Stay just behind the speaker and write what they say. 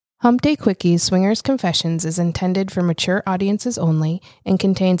Hump Day Quickies Swingers Confessions is intended for mature audiences only and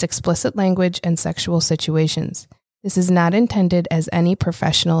contains explicit language and sexual situations. This is not intended as any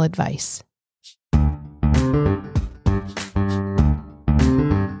professional advice.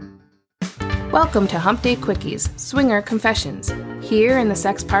 Welcome to Hump Day Quickies Swinger Confessions. Here in the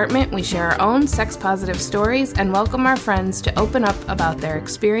Sexpartment, we share our own sex-positive stories and welcome our friends to open up about their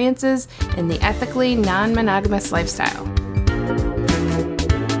experiences in the ethically non-monogamous lifestyle.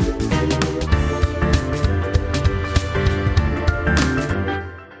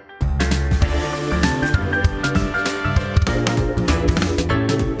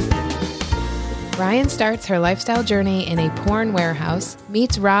 Ryan starts her lifestyle journey in a porn warehouse,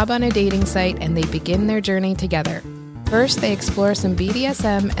 meets Rob on a dating site, and they begin their journey together. First, they explore some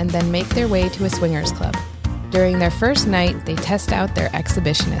BDSM and then make their way to a swingers club. During their first night, they test out their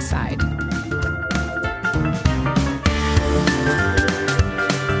exhibitionist side.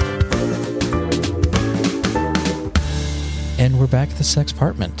 And we're back at the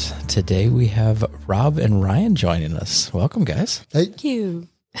Sexpartment. Today we have Rob and Ryan joining us. Welcome, guys. Thank you.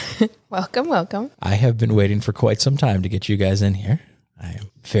 Welcome. I have been waiting for quite some time to get you guys in here. I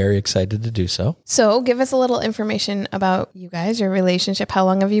am very excited to do so. So give us a little information about you guys, your relationship. How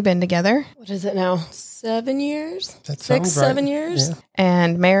long have you been together? What is it now? 7 years? That 6, sounds right. 7 years? Yeah.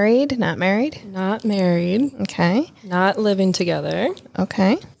 And married, not married? Not married. Okay. Not living together.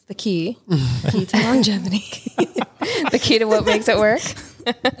 Okay. It's the key. Key to longevity. The key to what makes it work?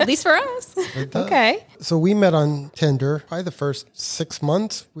 At least for us. Okay. So we met on Tinder. Probably the first 6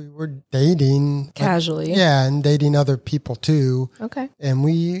 months we were dating. Casually. Yeah, and dating other people too. Okay. And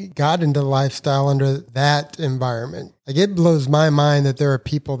we got into the lifestyle under that environment. Like, it blows my mind that there are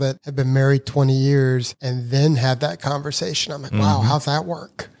people that have been married 20 years and then have that conversation. I'm like, wow, how's that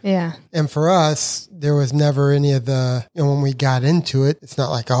work? Yeah. And for us, there was never any of the, when we got into it, it's not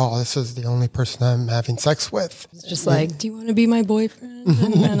like, oh, this is the only person I'm having sex with. It's just like, do you want to be my boyfriend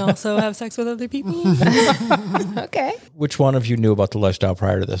and also have sex with other people? Okay. Which one of you knew about the lifestyle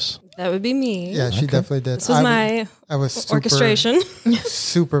prior to this? That would be me. Yeah, she definitely did. This was my I was super, orchestration.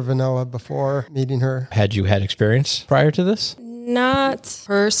 super vanilla before meeting her. Had you had experience prior to this? Not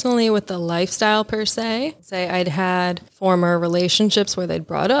personally with the lifestyle per se. Say I'd had former relationships where they'd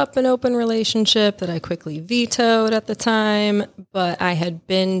brought up an open relationship that I quickly vetoed at the time, but I had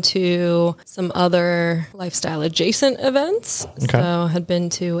been to some other lifestyle adjacent events. Okay. So had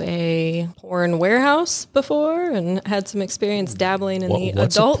been to a porn warehouse before and had some experience dabbling in the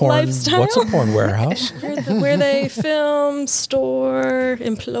What's adult a porn, lifestyle. What's a porn warehouse? Where they film, store,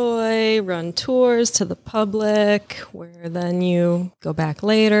 employ, run tours to the public, where then you go back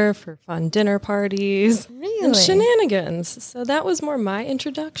later for fun dinner parties and shenanigans. So that was more my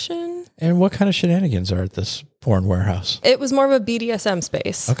introduction. And what kind of shenanigans are at this porn warehouse? It was more of a BDSM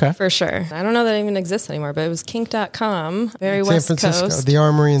space. Okay. For sure. I don't know that it even exists anymore, but it was kink.com, very San West Francisco, Coast. the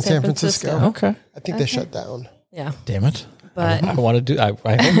Armory in San Francisco. Okay. I think they shut down. Yeah. Damn it. But I want to do, I hope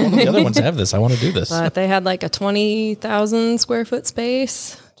one of the other ones have this. I want to do this. But they had like a 20,000 square foot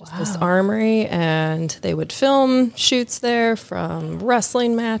space, just this armory, and they would film shoots there from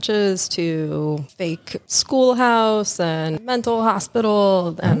wrestling matches to fake schoolhouse and mental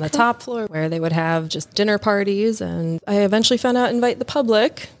hospital and the top floor where they would have just dinner parties. And I eventually found out invite the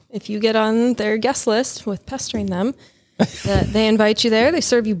public. If you get on their guest list with pestering them, that they invite you there, they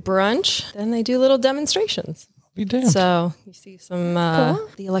serve you brunch, then they do little demonstrations. Be damned. So you see some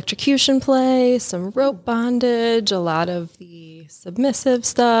the electrocution play, some rope bondage, a lot of the submissive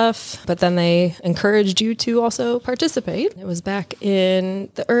stuff, but then they encouraged you to also participate. It was back in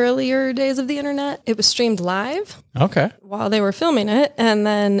the earlier days of the internet. It was streamed live Okay. while they were filming it, and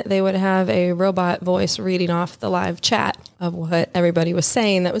then they would have a robot voice reading off the live chat of what everybody was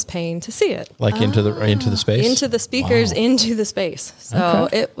saying that was paying to see it. Like into the space? Into the speakers, into the space. So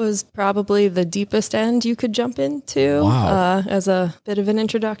it was probably the deepest end you could jump into as a bit of an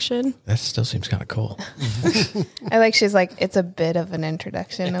introduction. That still seems kind of cool. I like, she's like, it's a bit of an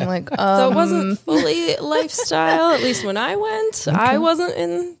introduction. I'm like, So it wasn't fully lifestyle, at least when I went. I wasn't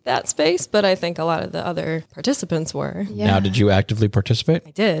in that space, but I think a lot of the other participants were. Yeah. Now, did you actively participate?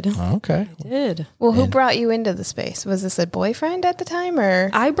 I did. Oh, okay. I did. Well, who brought you into the space? Was this a boyfriend at the time, or?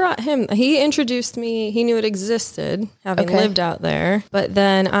 I brought him. He introduced me. He knew it existed, having Okay. lived out there. But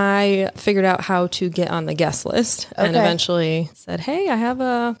then I figured out how to get on the guest list and Okay. eventually said, hey, I have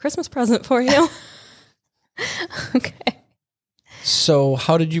a Christmas present for you. Okay. So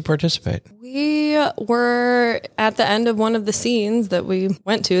how did you participate? We were at the end of one of the scenes that we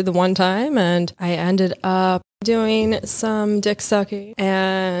went to the one time, and I ended up doing some dick sucking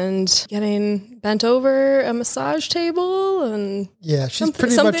and getting bent over a massage table, and Yeah, she's Something-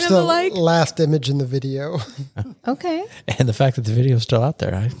 pretty something much of the the like. last image in the video. Okay. And the fact that the video is still out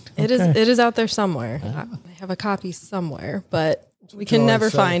there. it is out there somewhere. I have a copy somewhere, but we can always never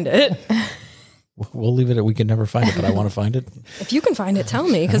say. find it. We'll leave it at we can never find it, but I want to find it. If you can find it, tell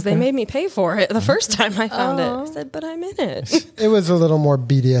me, because they made me pay for it the first time I found it. I said, but I'm in it. It was a little more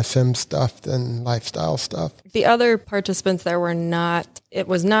BDSM stuff than lifestyle stuff. The other participants there it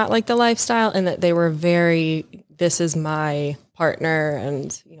was not like the lifestyle, in that they were this is my partner,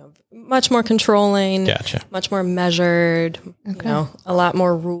 and, much more controlling, Gotcha. much more measured, a lot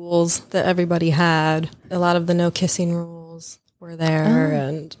more rules that everybody had. A lot of the no kissing rules were there,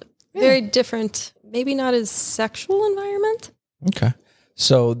 and very different, maybe not as sexual environment. Okay.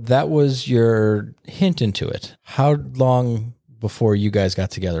 So that was your hint into it. How long before you guys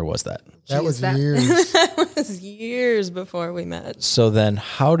got together was that? That was that- years. That was years before we met. So then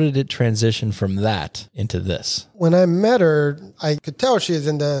how did it transition from that into this? When I met her, I could tell she was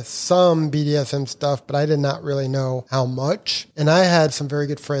into some BDSM stuff, but I did not really know how much. And I had some very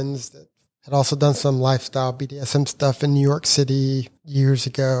good friends that had also done some lifestyle BDSM stuff in New York City years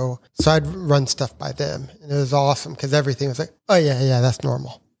ago. So I'd run stuff by them, and it was awesome because everything was like, oh yeah, that's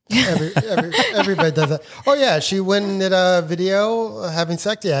normal. Everybody does that. Oh yeah, she went and did a video having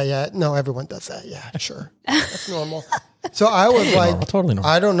sex. Yeah. No, everyone does that. Yeah, sure. That's normal. So I was like, totally normal.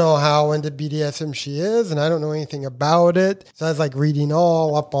 I don't know how into BDSM she is, and I don't know anything about it. So I was like reading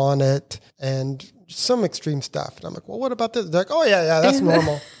all up on it and some extreme stuff. And I'm like, well, what about this? They're like, oh yeah, that's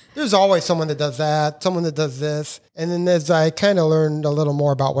normal. There's always someone that does that, someone that does this. And then as I kind of learned a little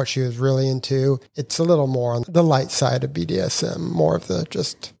more about what she was really into, it's a little more on the light side of BDSM, more of the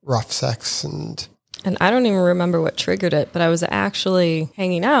just rough sex. And I don't even remember what triggered it, but I was actually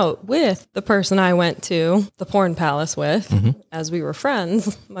hanging out with the person I went to the porn palace with as we were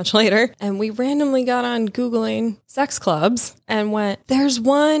friends much later. And we randomly got on Googling sex clubs and went, there's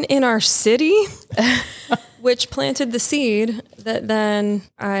one in our city, which planted the seed that then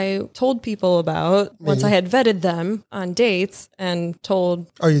I told people about once I had vetted them on dates and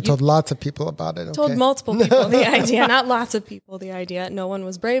told you told lots of people about it. Okay. told multiple people the idea, not lots of people the idea. No one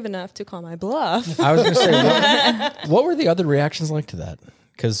was brave enough to call my bluff. I was going to say, what were the other reactions like to that?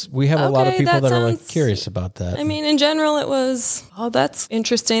 Because we have a lot of Okay, people that that are like sounds- curious about that. I mean, in general, it was, oh, that's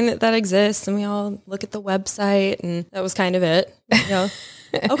interesting that exists. And we all look at the website, and that was kind of it.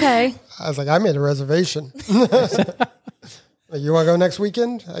 Okay. I was like, I made a reservation. Like, you want to go next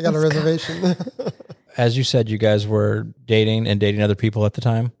weekend? I got a reservation. As you said, you guys were dating and dating other people at the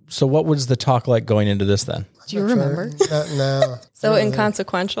time. So what was the talk like going into this then? Do you remember? No. So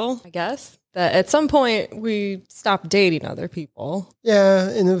inconsequential, I guess, that at some point we stopped dating other people. Yeah,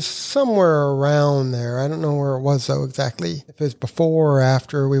 and it was somewhere around there. I don't know where it was, though, exactly. If it was before or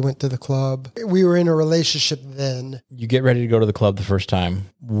after we went to the club. We were in a relationship then. You get ready to go to the club the first time.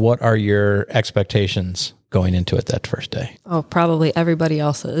 What are your expectations going into it that first day? Oh, probably everybody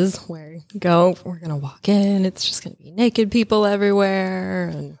else's. Where you go, we're going to walk in. It's just going to be naked people everywhere.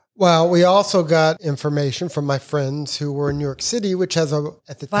 And Well, we also got information from my friends who were in New York City, which has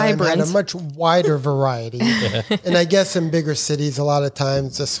at the time had a Vibrant. much wider variety. And I guess in bigger cities, a lot of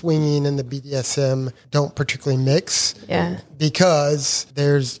times the swinging and the BDSM don't particularly mix. Yeah. Because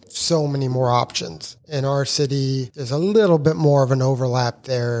there's so many more options. In our city, there's a little bit more of an overlap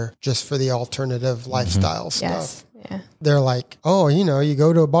there just for the alternative lifestyle stuff. Yes. Yeah. They're like, oh, you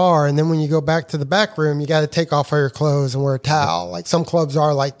go to a bar, and then when you go back to the back room, you got to take off all your clothes and wear a towel. Like some clubs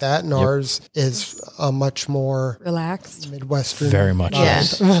are like that, and ours is a much more relaxed. Midwestern. Very much. Yeah.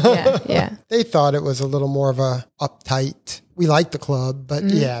 Yeah. They thought it was a little more of a uptight. We like the club, but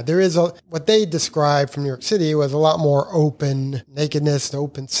yeah, there is what they described from New York City was a lot more open nakedness,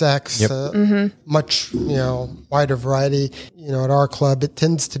 open sex, much, wider variety. At our club, it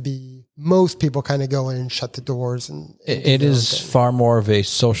tends to be most people kind of go in and shut the doors. And It is far more of a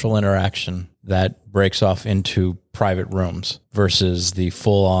social interaction that breaks off into private rooms versus the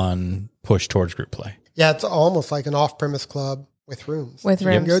full-on push towards group play. Yeah, it's almost like an off-premise club with rooms. With You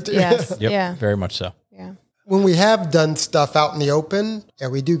can rooms. go to. Yes. Yep, Yeah. very much so. Yeah. When we have done stuff out in the open,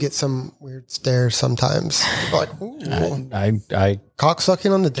 we do get some weird stares sometimes. Like, ooh, I cock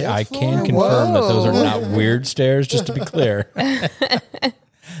sucking on the dance I floor? can confirm that those are not weird stares, just to be clear.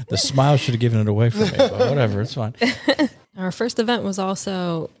 The smile should have given it away from me, but whatever, it's fine. Our first event was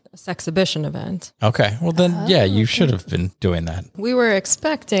also a sexhibition event. Okay, well then, yeah, you should have been doing that. We were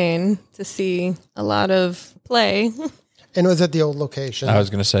expecting to see a lot of play. And it was at the old location. I was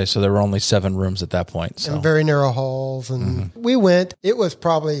going to say, so there were only 7 rooms at that point. So And very narrow halls. And we went, it was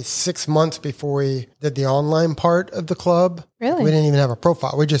probably 6 months before we did the online part of the club. Really? We didn't even have a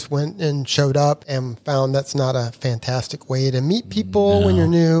profile. We just went and showed up and found that's not a fantastic way to meet people when you're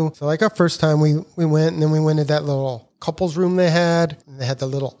new. So like our first time we went, and then we went to that little couples room they had. And they had the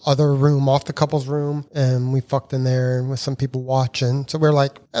little other room off the couples room, and we fucked in there with some people watching. So we're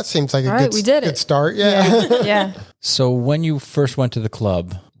like, that seems like a good start. Yeah. Yeah. So when you first went to the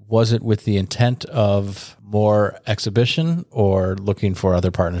club, was it with the intent of more exhibition or looking for other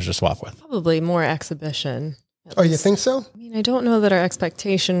partners to swap with? Probably more exhibition. Oh, you think so? I mean, I don't know that our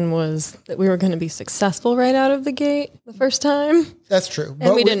expectation was that we were going to be successful right out of the gate the first time. That's true.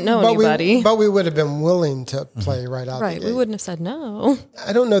 And we didn't know anybody. But we would have been willing to play right out Right. the We gate. wouldn't have said no.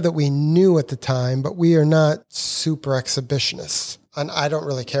 I don't know that we knew at the time, but we are not super exhibitionists. And I don't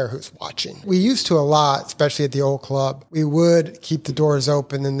really care who's watching. We used to a lot, especially at the old club. We would keep the doors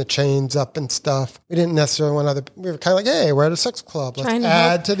open and the chains up and stuff. We didn't necessarily want we were kind of like, hey, we're at a sex club. Let's Trying to add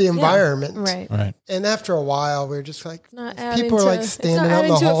help. to the environment. Right. Right. And after a while, we were just like, not adding people are like to- it's standing not out in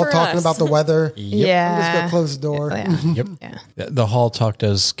the adding to it hall for talking us. about the weather. Yeah. I'm just going to close the door. Yeah. Yep. Yeah. The hall talk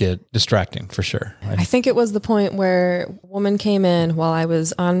does get distracting for sure. I think it was the point where a woman came in while I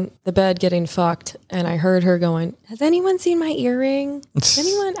was on the bed getting fucked, and I heard her going, has anyone seen my earring? Has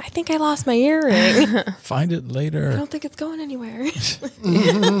anyone? I think I lost my earring. Find it I later. don't think it's going anywhere.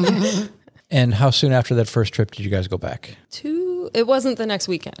 And how soon after that first trip did you guys go back? It wasn't the next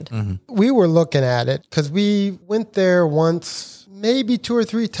weekend. We were looking at it because we went there once, maybe 2 or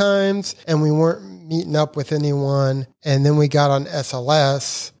 3 times, and we weren't meeting up with anyone. And then we got on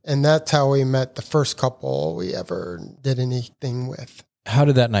SLS, and that's how we met the first couple we ever did anything with. How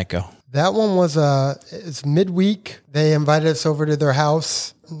did that night go? That one was it's midweek. They invited us over to their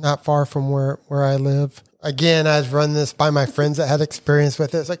house, not far from where I live. Again, I was running this by my friends that had experience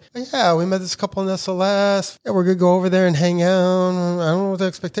with it. It's like, oh, yeah, we met this couple in SLS. Yeah, we're going to go over there and hang out. I don't know what the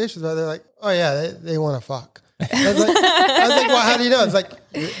expectations are. They're like, oh, yeah, they want to fuck. I was like, well, how do you know? It's like,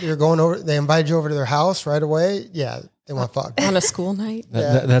 you're going over, they invited you over to their house right away? Yeah, they want to fuck. On a school night.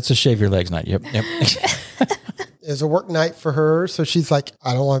 That's a shave your legs night. Yep. It was a work night for her, so she's like,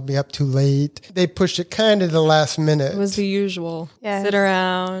 I don't want to be up too late. They pushed it kind of the last minute. It was the usual. Yes. Sit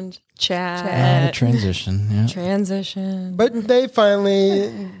around, The chat. transition. Yeah. Transition. But they finally,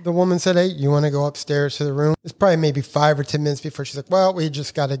 the woman said, hey, you want to go upstairs to the room? It's probably maybe 5 or 10 minutes before she's like, well, we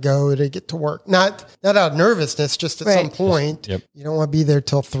just got to go to get to work. Not out of nervousness, just at some Right. point. Yep. You don't want to be there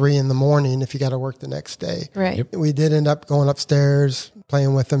till 3 a.m. if you got to work the next day. Right. Yep. We did end up going upstairs,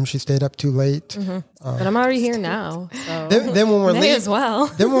 playing with them. She stayed up too late. But I'm already here now. So Then when we're may leaving, as well.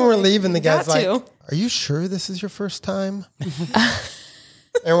 then when we're leaving, the guy's Got like, to. are you sure this is your first time?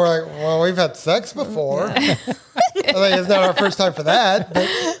 And we're like, well, we've had sex before. I was like, it's not our first time for that,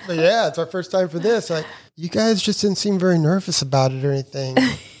 but yeah, it's our first time for this. Like, you guys just didn't seem very nervous about it or anything.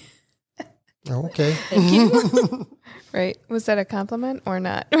 Okay. Right. Was that a compliment or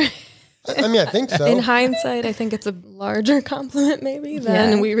not? I mean, I think so. In hindsight, I think it's a larger compliment maybe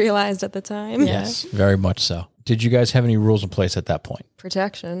than Yeah. we realized at the time. Yes, very much so. Did you guys have any rules in place at that point?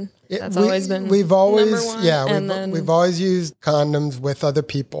 Protection. That's We- always been We've always, number one. yeah, And then we've always used condoms with other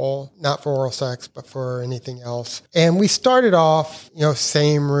people, not for oral sex, but for anything else. And we started off,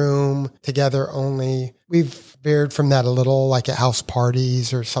 same room together only. We've veered from that a little, like at house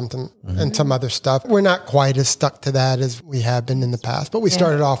parties or something, and some other stuff. We're not quite as stuck to that as we have been in the past, but we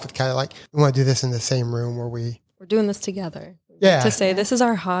started off with kind of like, we want to do this in the same room where we're doing this together. Yeah. To say this is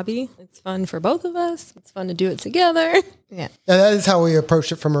our hobby. It's fun for both of us. It's fun to do it together. Yeah. And that is how we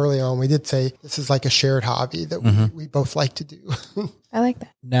approached it from early on. We did say this is like a shared hobby that we both like to do. I like that.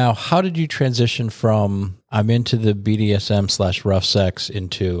 Now, how did you transition from I'm into the BDSM/rough sex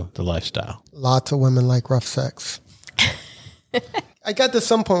into the lifestyle? Lots of women like rough sex. I got to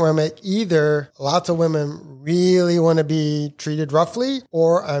some point where I'm like, either lots of women really want to be treated roughly,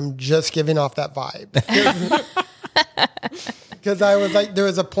 or I'm just giving off that vibe. Because I was like, there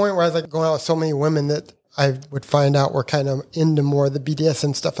was a point where I was like going out with so many women that I would find out were kind of into more of the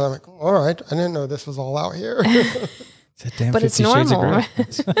BDSM stuff. And I'm like, all right, I didn't know this was all out here. But it's normal.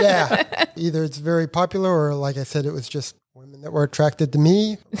 Yeah. Either it's very popular or, like I said, it was just women that were attracted to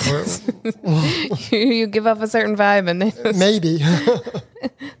me. Or You give off a certain vibe and they maybe.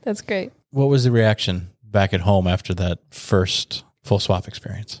 that's great. What was the reaction back at home after that first full swap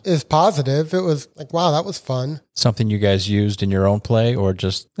experience? It's positive. It was like, wow, that was fun. Something you guys used in your own play or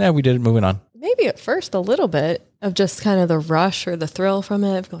just, we did it, moving on? Maybe at first a little bit of just kind of the rush or the thrill from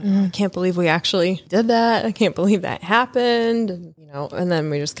it. Of going, oh, I can't believe we actually did that. I can't believe that happened. And then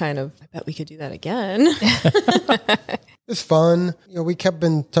we just kind of, I bet we could do that again. was fun. We kept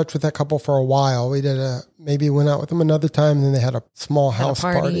in touch with that couple for a while. We maybe went out with them another time, and then they had a small house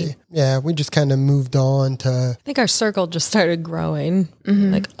party. Yeah, we just kind of moved on to. I think our circle just started growing.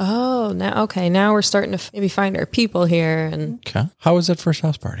 Like, now we're starting to maybe find our people here. And Okay. How was that first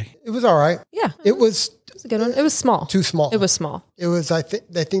house party? It was all right. yeah, It was a good one. It was small. too small. It was small. It was. I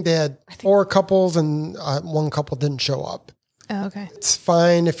think they had 4 couples, and one couple didn't show up. Oh, okay. It's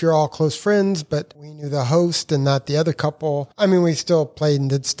fine if you're all close friends, but we knew the host and not the other couple. I mean, we still played and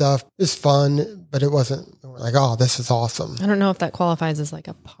did stuff. It was fun, but it wasn't we're like, oh, this is awesome. I don't know if that qualifies as like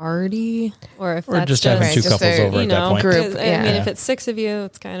a party or if Or that's just having two just couples a, over at that point? group. I Yeah. mean, if it's 6 of you,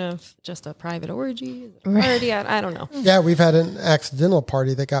 it's kind of just a private orgy, party. I don't know. Yeah, we've had an accidental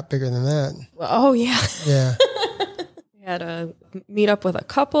party that got bigger than that. Oh yeah. Yeah. We had a meet up with a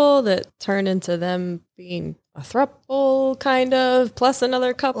couple that turned into them being a throuple kind of, plus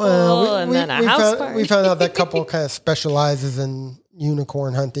another couple, and then a house party. We found out that couple kind of specializes in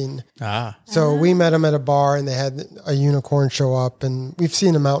unicorn hunting. Ah. So we met them at a bar, and they had a unicorn show up, and we've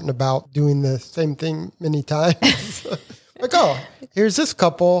seen them out and about doing the same thing many times. Like, oh, here's this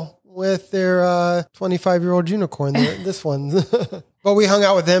couple with their 25-year-old unicorn. This one. But we hung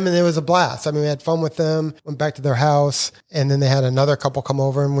out with them, and it was a blast. I mean, we had fun with them, went back to their house, and then they had another couple come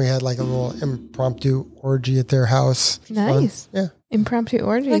over, and we had like a little impromptu orgy at their house. Nice. Fun. Yeah. Impromptu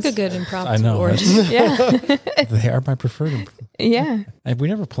orgies. Like a good impromptu I know. orgy. Yeah. They are my preferred. Yeah. We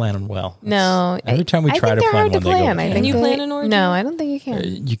never plan them well. No. Every time we I try think to they're plan hard one, to they go. plan. I bad. think you they- plan an orgy? No, I don't think you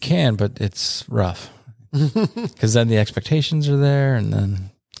can. You can, but it's rough because then the expectations are there, and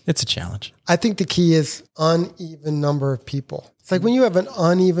then it's a challenge. I think the key is uneven number of people. It's like when you have an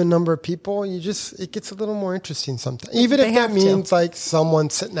uneven number of people, it gets a little more interesting sometimes. Even if They that have to. means like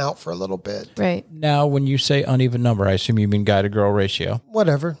someone sitting out for a little bit. Right. Now, when you say uneven number, I assume you mean guy to girl ratio.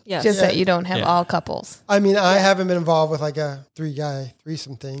 Whatever. Yes. Just that you don't have Yeah. all couples. I mean, I haven't been involved with like a 3-guy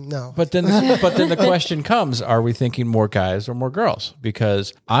threesome thing. No. But then the question comes, are we thinking more guys or more girls?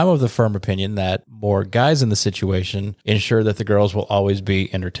 Because I'm of the firm opinion that more guys in the situation ensure that the girls will always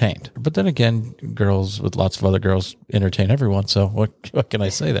be entertained. But then again, girls with lots of other girls entertain everyone. So what can I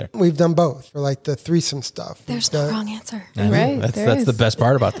say there? We've done both for like the threesome stuff. There's no wrong answer. I know. Right, That's there the is. best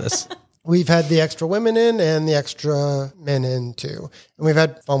part about this. We've had the extra women in and the extra men in too. And we've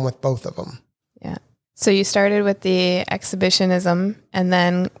had fun with both of them. Yeah. So you started with the exhibitionism, and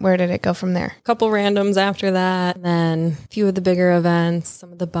then where did it go from there? Couple randoms after that, and then a few of the bigger events,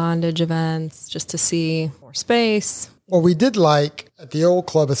 some of the bondage events, just to see more space. Well, we did like at the old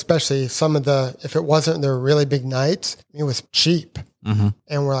club, especially if it wasn't their really big nights, it was cheap. Mm-hmm.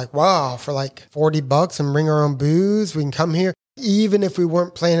 And we're like, wow, for like $40 and bring our own booze, we can come here. Even if we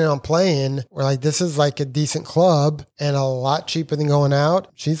weren't planning on playing, we're like, this is like a decent club and a lot cheaper than going out.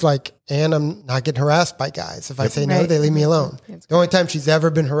 She's like, and I'm not getting harassed by guys. If I say no, Right. they leave me alone. That's The only time she's ever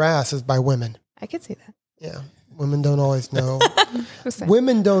been harassed is by women. I could see that. Yeah. Women don't always know. Listen,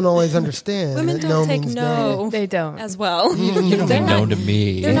 Women don't always understand. Women that don't take means no they don't. as well. You don't They're be not- known to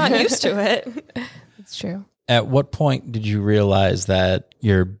me. They're not used to it. It's true. At what point did you realize that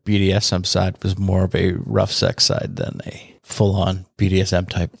your BDSM side was more of a rough sex side than a full-on BDSM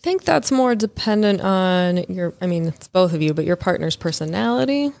type? I think that's more dependent on it's both of you, but your partner's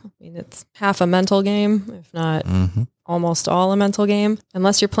personality. I mean, it's half a mental game, if not Mm-hmm. almost all a mental game.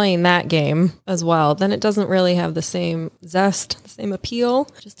 Unless you're playing that game as well, then it doesn't really have the same zest, the same appeal.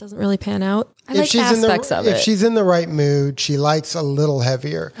 It just doesn't really pan out. I like aspects of it. If she's in the right mood, she likes a little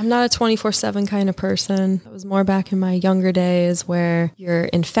heavier. I'm not a 24/7 kind of person. I was more back in my younger days where you're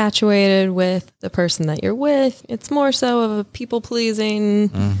infatuated with the person that you're with. It's more so of a people pleasing,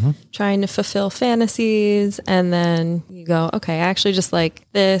 trying to fulfill fantasies. And then you go, okay, I actually just like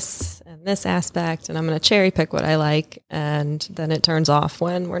this and this aspect, and I'm going to cherry pick what I like. And then it turns off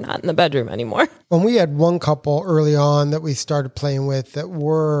when we're not in the bedroom anymore. When we had one couple early on that we started playing with that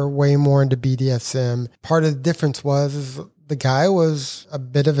were way more into BDSM, part of the difference was the guy was a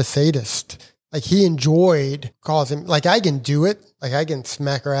bit of a sadist. Like he enjoyed causing, like I can do it. Like I can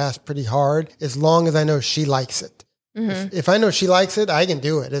smack her ass pretty hard as long as I know she likes it. If I know she likes it, I can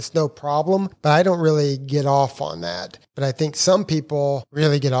do it. It's no problem, but I don't really get off on that. But I think some people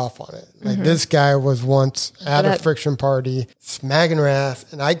really get off on it. Like this guy was once at a friction party, smacking her ass,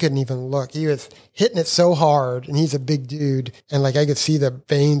 and I couldn't even look. He was hitting it so hard, and he's a big dude, and like I could see the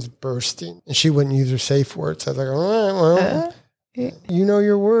veins bursting, and she wouldn't use her safe words. So I was like, all right, well, you know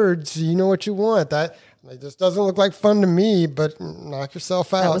your words. You know what you want. This doesn't look like fun to me, but knock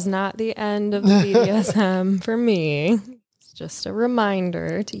yourself out. That was not the end of the BDSM for me. It's just a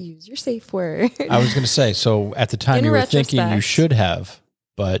reminder to use your safe word. I was going to say, so at the time In you were thinking you retrospect. should have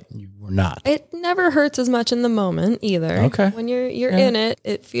but you were not. It never hurts as much in the moment either. Okay. When you're in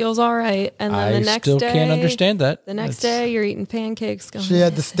it feels all right. And then I the next still day, can't understand that. The next day you're eating pancakes. Going, She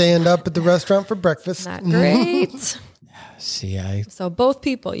had to stand up at the restaurant for breakfast. not great. See, So both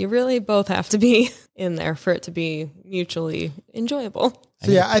people, you really both have to be in there for it to be mutually enjoyable.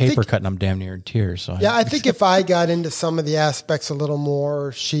 So yeah, I paper think cut and I'm damn near in tears. So I think if I got into some of the aspects a little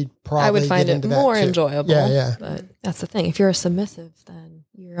more, she'd probably I would find get it into that more too. enjoyable. Yeah. But that's the thing. If you're a submissive, then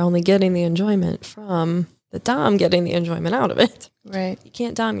you're only getting the enjoyment from the dom getting the enjoyment out of it. Right. You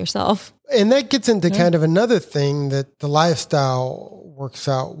can't dom yourself. And that gets into kind of another thing that the lifestyle works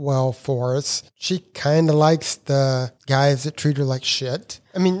out well for us. She kind of likes the guys that treat her like shit.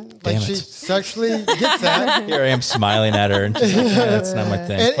 I mean, like Damn she it. sexually gets that. here I am smiling at her, and she's like, that's not my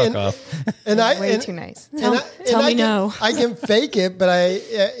thing. Fuck off. And I Way and, too nice. Tell me no. I can fake it, but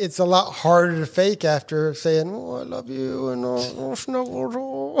it's a lot harder to fake after saying, "Oh, I love you," and "Oh,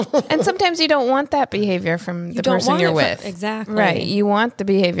 snuggles." And sometimes you don't want that behavior from the don't person want you're it with. exactly. Right. You want the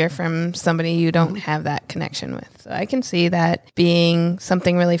behavior from somebody you don't have that connection with. So I can see that being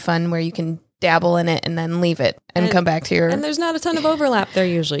something really fun where you can dabble in it and then leave it and come back to your... And there's not a ton of overlap there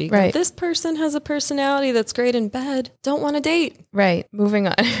usually. You go, Right. this person has a personality that's great in bed. Don't want to date. Right. Moving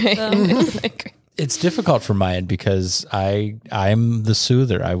on. It's difficult from my end because I'm the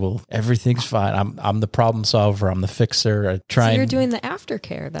soother. Everything's fine. I'm the problem solver. I'm the fixer. I try So you're and doing the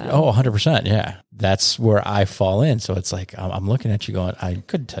aftercare then. Oh, 100%. Yeah. That's where I fall in. So it's like, I'm looking at you going, I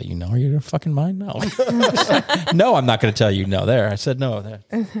couldn't tell you no. Are you going to fucking mind? No. No, I'm not going to tell you no there. I said no there.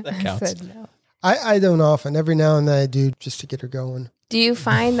 That counts. Said no. I don't often. Every now and then I do just to get her going. Do you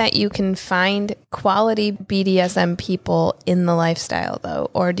find that you can find quality BDSM people in the lifestyle though?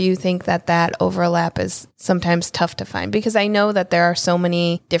 Or do you think that that overlap is sometimes tough to find? Because I know that there are so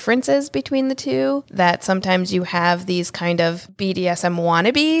many differences between the two that sometimes you have these kind of BDSM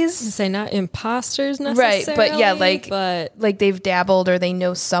wannabes. Say not imposters Right, necessarily. but yeah, like but they've dabbled or they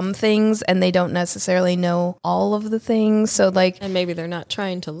know some things and they don't necessarily know all of the things. So like and maybe they're not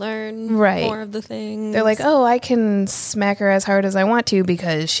trying to learn Right. more of the things. they're like, oh, I can smack her as hard as I want to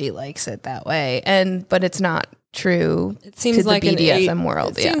because she likes it that way. but it's not true. It seems to like the BDSM an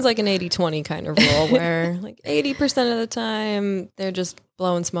world. It seems like an 80-20 kind of rule where like 80% of the time they're just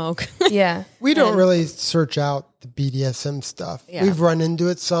blowing smoke. Yeah. We don't really search out the BDSM stuff. Yeah. We've run into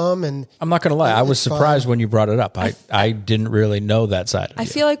it some, and I'm not going to lie. I was It's fine. surprised when you brought it up. I didn't really know that side of I you.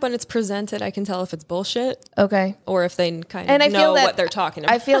 feel like when it's presented, I can tell if it's bullshit Okay. or if they kind of And I know feel that what they're talking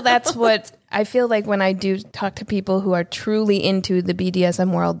about. I feel that's what I feel like when I do talk to people who are truly into the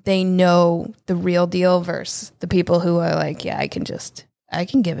BDSM world, they know the real deal versus the people who are like, yeah, I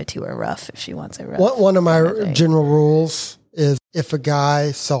can give it to her rough if she wants it rough. one of my thing. general rules is if a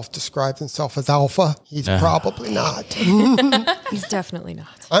guy self-describes himself as alpha, he's probably not. He's definitely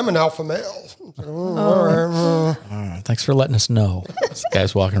not. I'm an alpha male. Thanks for letting us know. This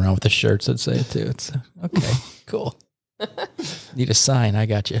guy's walking around with the shirts that say it too. It's okay. Cool. Need a sign. I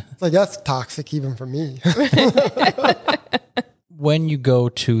got you. Like, that's toxic even for me. When you go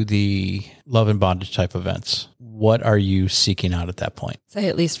to the love and bondage type events, what are you seeking out at that point? Say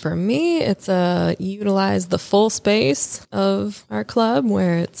at least for me, it's utilize the full space of our club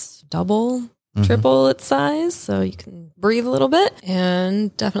where it's double, triple its size, so you can breathe a little bit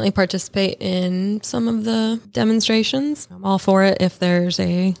and definitely participate in some of the demonstrations. I'm all for it if there's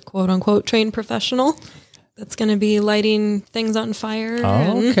a quote unquote trained professional that's going to be lighting things on fire.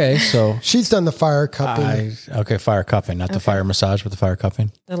 Oh, okay. So She's done the fire cupping. fire cupping, not the fire massage, but the fire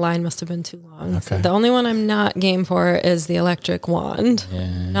cupping. The line must have been too long. So Okay. the only one I'm not game for is the electric wand.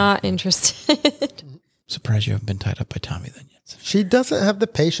 Not interested. Surprised you haven't been tied up by Tommy then yet. She doesn't have the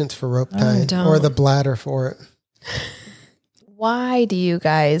patience for rope tying don't. or the bladder for it. Why do you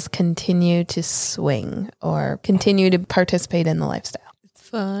guys continue to swing or continue to participate in the lifestyle? It's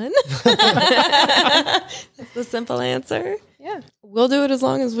fun. That's the simple answer. Yeah. We'll do it as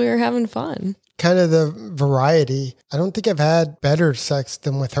long as we're having fun. Kind of the variety. I don't think I've had better sex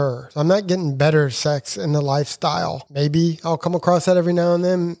than with her. So I'm not getting better sex in the lifestyle. Maybe I'll come across that every now and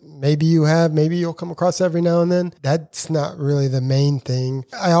then. Maybe you have. Maybe you'll come across it every now and then. That's not really the main thing.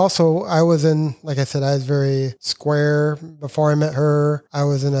 I was in, like I said, I was very square before I met her. I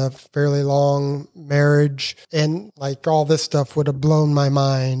was in a fairly long marriage, and like all this stuff would have blown my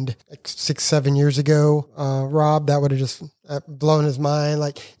mind like 6-7 years ago. Rob, that would have just blown his mind.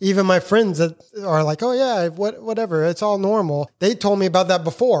 Like even my friends that are like, oh yeah, whatever, it's all normal. They told me about that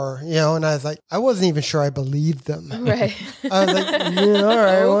before, and I was like, I wasn't even sure I believed them. Right. I was like, yeah,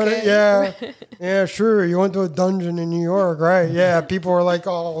 all right, Okay. yeah, sure. You went to a dungeon in New York, right? Yeah, people were like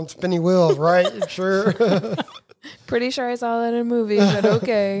all on spinny wheels, right? Sure. Pretty sure I saw that in a movie, but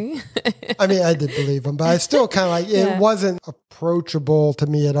okay. I mean, I did believe him, but I still kind of like, Yeah. it wasn't approachable to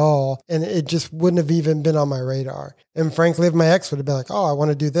me at all. And it just wouldn't have even been on my radar. And frankly, if my ex would have been like, oh, I want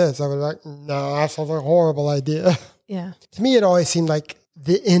to do this, I would have like, no, that sounds like a horrible idea. Yeah. To me, it always seemed like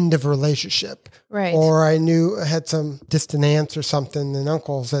the end of a relationship. Right. Or I knew I had some distant aunts or something and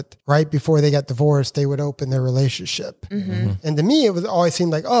uncles that right before they got divorced, they would open their relationship. And to me, it was always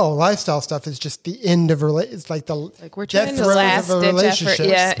seemed like, oh, lifestyle stuff is just the end of it's like the Like we're death trying to throes last of a ditch relationship. effort.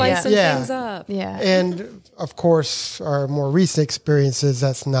 Yeah. spicing Yeah. things up. Yeah. And of course, our more recent experiences,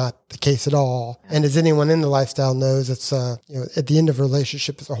 that's not the case at all. And as anyone in the lifestyle knows, it's at the end of a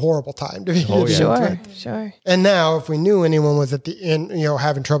relationship is a horrible time to be. Oh, yeah. Sure. Sure. And now, if we knew anyone was at the end,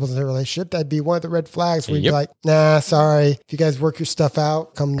 having troubles in their relationship, that'd be one of the red flags. We'd be Yep. like, nah, sorry. If you guys work your stuff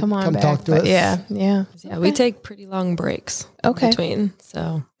out, come Come back. talk to But us. yeah. Yeah. Yeah, we take pretty long breaks Okay. between.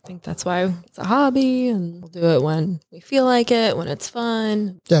 So I think that's why it's a hobby, and we'll do it when we feel like it, when it's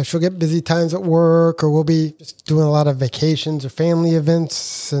fun. Yeah, she'll get busy times at work, or we'll be just doing a lot of vacations or family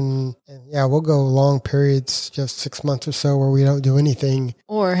events, and yeah, we'll go long periods, just 6 months or so, where we don't do anything.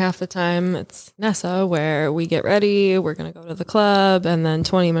 Or half the time it's Nessa, where we get ready, we're going to go to the club, and then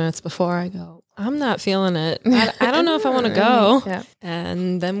 20 minutes before I go, I'm not feeling it. I don't know if I want to go. Yeah.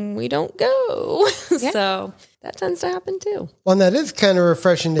 And then we don't go. So that tends to happen too. Well, and that is kind of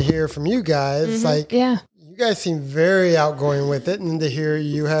refreshing to hear from you guys. Like, Yeah. you guys seem very outgoing with it, and to hear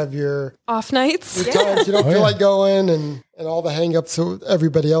you have your Off nights. times you don't feel yeah. like going, and all the hang-ups that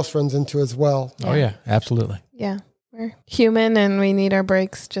everybody else runs into as well. Oh yeah, absolutely. Yeah. We're human and we need our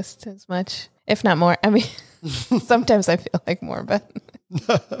breaks just as much, if not more. I mean, sometimes I feel like more, but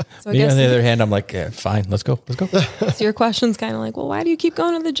So I Me, on the guess other hand, I'm like, yeah, fine, let's go. so your question's kind of like, well, why do you keep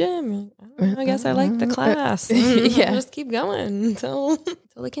going to the gym? You're like, I don't know, I guess I like the class. Yeah. I'll just keep going until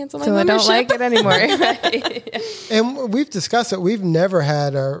they cancel my so I membership. don't like it anymore. Right? And we've discussed it. We've never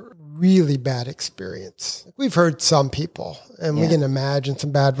had a really bad experience. We've heard some people, and we Yeah. can imagine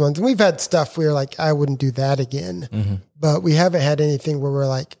some bad ones. And we've had stuff where like, I wouldn't do that again. But we haven't had anything where we're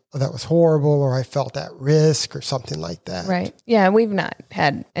like, oh, that was horrible, or I felt at risk, or something like that. Right. Yeah. We've not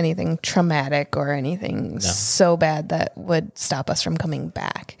had anything traumatic or anything so bad that would stop us from coming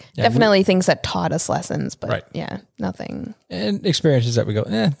back. Yeah, Definitely things that taught us lessons, but Right. yeah, nothing. And experiences that we go,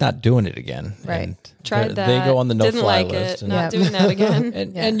 not doing it again. Right. And Tried that. They go on the Didn't no-fly like list. it. Not doing that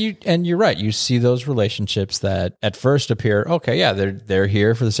again. And you're right. You see those relationships that at first appear okay, yeah, they're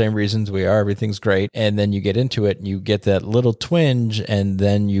here for the same reasons we are. Everything's great, and then you get into it and you get that little twinge, and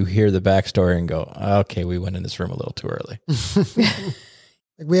then you hear the backstory and go, okay, we went in this room a little too early.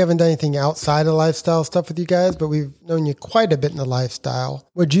 Like, we haven't done anything outside of lifestyle stuff with you guys, but we've known you quite a bit in the lifestyle.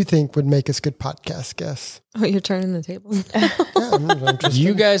 What do you think would make us good podcast guests? Oh, you're turning the tables. Yeah, I'm interested.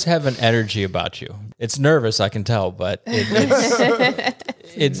 You guys have an energy about you. It's nervous, I can tell, but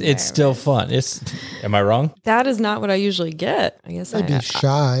it's still fun. Am I wrong? That is not what I usually get. I guess I'd be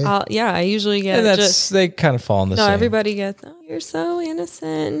shy. I usually get And just they kind of fall in the no. same. Everybody gets. Oh, you're so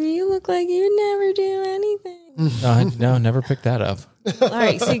innocent. And you look like you would never do anything. No, never picked that up. All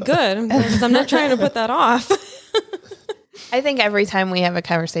right, see, good. Because I'm not trying to put that off. I think every time we have a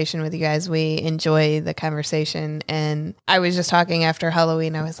conversation with you guys, we enjoy the conversation. And I was just talking after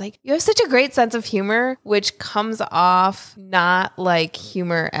Halloween. I was like, you have such a great sense of humor, which comes off not like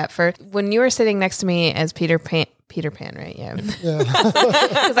humor at first. When you were sitting next to me as Peter Pan, right? Yeah.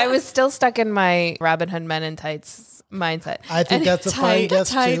 Because I was still stuck in my Robin Hood Men in Tights mindset. I think that's a fine guess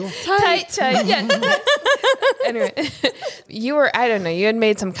too. Tight. Yeah. Anyway, you had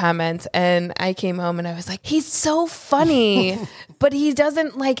made some comments and I came home and I was like, he's so funny, but he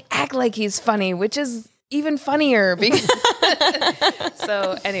doesn't like act like he's funny, which is even funnier. Because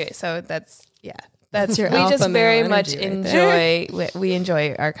so that's your we alpha just male very much energy right there. enjoy, we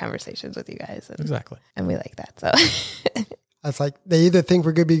enjoy our conversations with you guys Exactly. and we like that. So That's like, they either think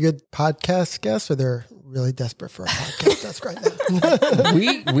we're going to be good podcast guests, or they're really desperate for a podcast guest right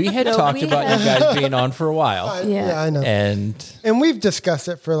now. We had talked about you guys being on for a while, Yeah, I know. and we've discussed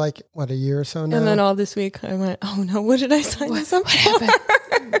it for like, what, a year or so now? And then all this week, I went, oh no, what did I sign this up for?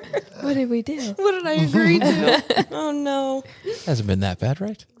 what did we do? What did I agree to? Oh no, hasn't been that bad,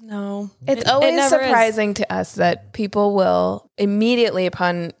 right? no. It's It always never is. surprising to us that people will immediately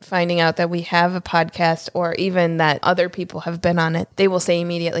upon finding out that we have a podcast or even that other people have been on it, they will say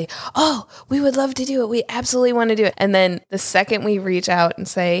immediately, oh, we would love to do it. We absolutely want to do it. And then the second we reach out and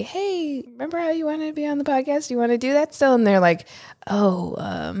say, hey, remember how you wanted to be on the podcast? You want to do that still? And they're like, oh,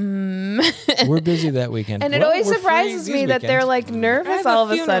 We're busy that weekend, and it Well, always we're free surprises these me that they're weekends. like I nervous have all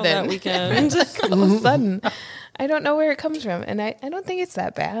of a funeral sudden. that weekend. All of a sudden. I don't know where it comes from. And I don't think it's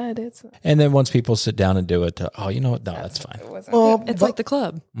that bad. And then once people sit down and do it, oh, you know what? No, that's fine. Well, It's like the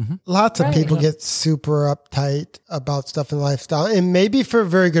club. lots of Right. people get super uptight about stuff in lifestyle, and maybe for a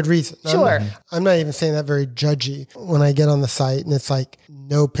very good reason. Sure. I'm not even saying that very judgy. When I get on the site and it's like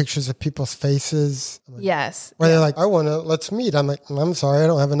no pictures of people's faces, Yes. where they're like, let's meet. I'm like, I'm sorry, I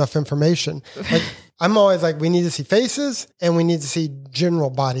don't have enough information. Like, I'm always like, we need to see faces and we need to see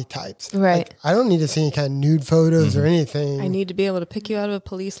general body types. Right. Like, I don't need to see any kind of nude photos or anything. I need to be able to pick you out of a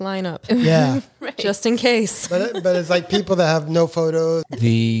police lineup Yeah. just in case. but it's like people that have no photos.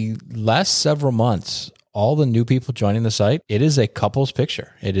 The last several months, all the new people joining the site, it is a couple's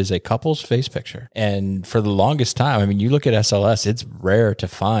picture. It is a couple's face picture. And for the longest time, I mean, you look at SLS, it's rare to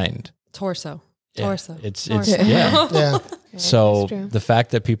find. Torso. It's Torso. yeah. Yeah. So that's true. the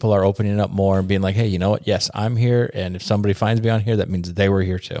fact that people are opening up more and being like, hey, you know what? Yes, I'm here. And if somebody finds me on here, that means they were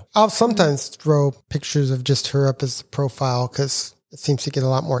here too. I'll sometimes throw pictures of just her up as the profile because it seems to get a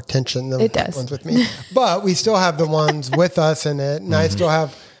lot more attention than It the does. ones with me. But we still have the ones with us in it. And I still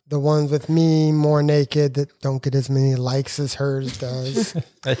have the ones with me more naked that don't get as many likes as hers does.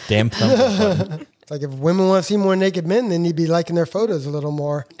 That damn thumbs up button. It's like if women want to see more naked men, they need to be liking their photos a little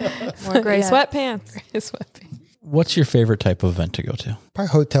more. More gray Yeah. sweatpants. What's your favorite type of event to go to? Probably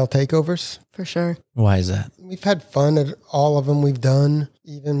hotel takeovers. For sure. Why is that? We've had fun at all of them we've done,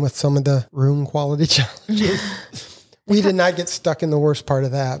 even with some of the room quality challenges. We did not get stuck in the worst part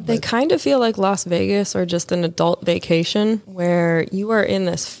of that. They But kind of feel like Las Vegas or just an adult vacation where you are in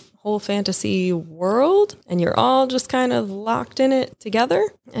this whole fantasy world and you're all just kind of locked in it together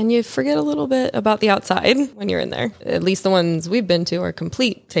and you forget a little bit about the outside when you're in there. At least the ones we've been to are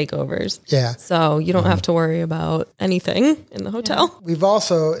complete takeovers. yeah. So you don't have to worry about anything in the hotel. We've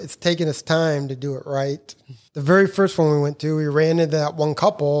also, it's taken us time to do it right. The very first one we went to, we ran into that one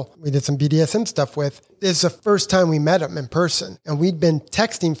couple we did some BDSM stuff with. This is the first time we met them in person. And we'd been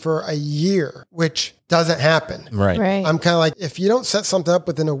texting for a year, which doesn't happen. Right. Right. I'm kind of like, if you don't set something up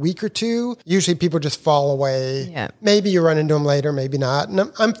within a week or two, usually people just fall away. Yeah. Maybe you run into them later, maybe not.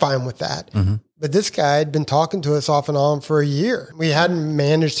 And I'm fine with that. But this guy had been talking to us off and on for a year. We hadn't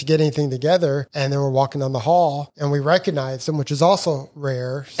managed to get anything together. And then we're walking down the hall and we recognized him, which is also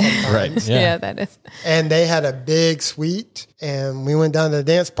rare sometimes. Right. yeah. Yeah. That is. And they had a big suite. And we went down to the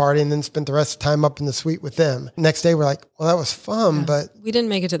dance party and then spent the rest of the time up in the suite with them. Next day, we're like, well, that was fun, but We didn't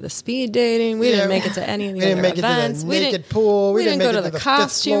make it to the speed dating. We Yeah. didn't make it to any of the we didn't other make events. it to the We naked didn't pool. we didn't make go it to the fifth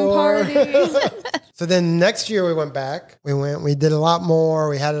costume floor. party. So then next year we went back. We did a lot more.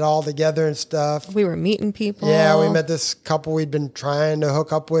 We had it all together and stuff. We were meeting people. Yeah, we met this couple we'd been trying to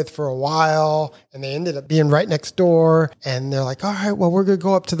hook up with for a while, and they ended up being right next door. And they're like, all right, well, we're going to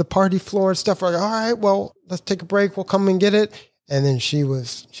go up to the party floor and stuff. We're like, all right, well, let's take a break. We'll come and get it. And then she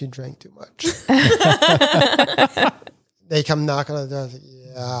drank too much. They come knocking on the door. I was like,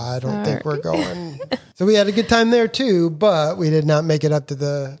 yeah, I don't think we're going. So we had a good time there too, but we did not make it up to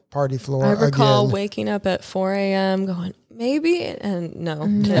the party floor I recall again. waking up at 4 a.m. going, maybe, and no,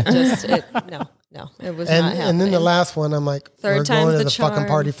 no, it was not happening. And then the last one, I'm like, Third we're time's going to the the fucking charm.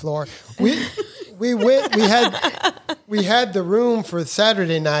 party floor. We went. We had the room for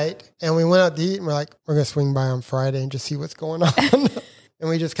Saturday night, and we went out to eat. And we're like, we're gonna swing by on Friday and just see what's going on. And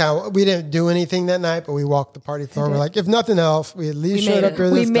we just we didn't do anything that night, but we walked the party floor. We're like, if nothing else, we at least showed made up it. here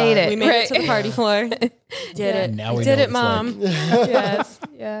this We made time. it. we made Right. it to the party floor. Did it. Now we Did know it, what it's Mom. Yes.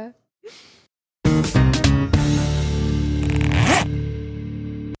 Yeah.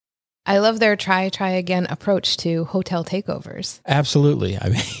 I love their try again approach to hotel takeovers. Absolutely. I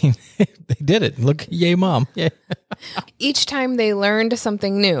mean, they did it. Look, yay, mom. Yeah. Each time they learned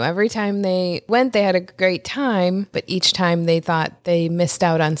something new. Every time they went, they had a great time, but each time they thought they missed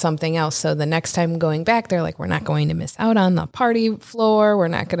out on something else. So the next time going back, they're like, we're not going to miss out on the party floor. We're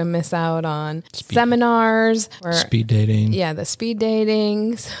not going to miss out on seminars. Speed dating. Yeah, the speed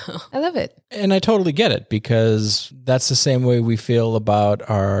dating. So I love it. And I totally get it because that's the same way we feel about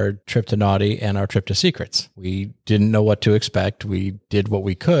our trip to Naughty and our trip to Secrets. We didn't know what to expect. We did what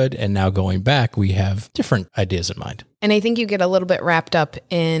we could. And now going back, we have different ideas in mind. And I think you get a little bit wrapped up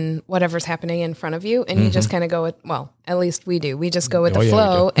in whatever's happening in front of you, and you just kind of go with, well, at least we do. We just go with Oh, the yeah, we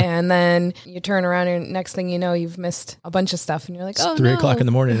flow, and then you turn around, and next thing you know, you've missed a bunch of stuff, and you're like, oh, 3 o'clock in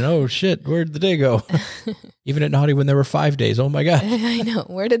the morning. And, oh, shit. Where did the day go? Even at Naughty when there were 5 days. Oh, my God. I know.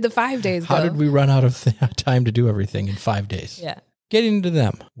 Where did the 5 days go? How did we run out of time to do everything in 5 days? Yeah. Getting to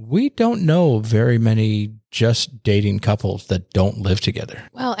them. We don't know very many just dating couples that don't live together.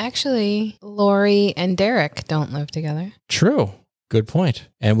 Well, actually, Lori and Derek don't live together. True. Good point.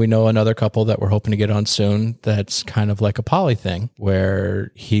 And we know another couple that we're hoping to get on soon that's kind of like a poly thing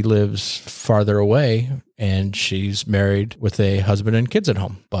where he lives farther away and she's married with a husband and kids at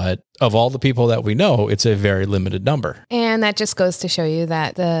home. But of all the people that we know, it's a very limited number. And that just goes to show you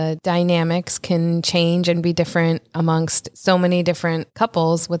that the dynamics can change and be different amongst so many different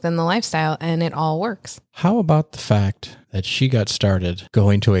couples within the lifestyle, and it all works. How about the fact that she got started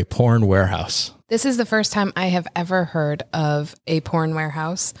going to a porn warehouse? This is the first time I have ever heard of a porn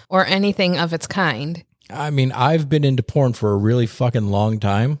warehouse or anything of its kind. I mean, I've been into porn for a really fucking long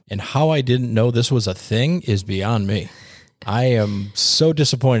time, and how I didn't know this was a thing is beyond me. I am so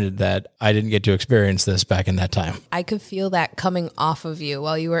disappointed that I didn't get to experience this back in that time. I could feel that coming off of you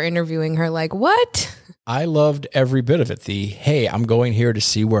while you were interviewing her, like, what? I loved every bit of it. Hey, I'm going here to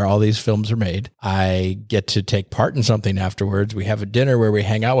see where all these films are made. I get to take part in something afterwards. We have a dinner where we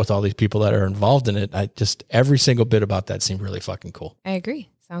hang out with all these people that are involved in it. Every single bit about that seemed really fucking cool. I agree.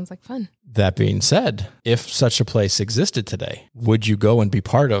 Sounds like fun. That being said, if such a place existed today, would you go and be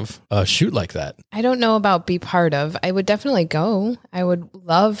part of a shoot like that? I don't know about be part of. I would definitely go. I would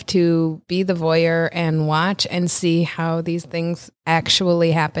love to be the voyeur and watch and see how these things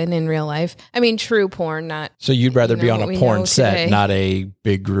actually happen in real life. I mean, true porn, not... So you'd rather be on what a we porn know set, today. not a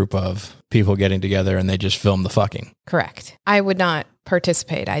big group of people getting together and they just film the fucking. Correct. I would not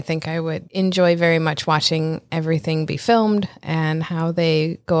participate. I think I would enjoy very much watching everything be filmed and how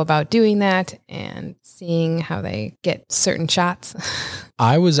they go about doing that and seeing how they get certain shots.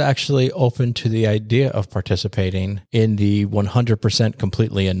 I was actually open to the idea of participating in the 100%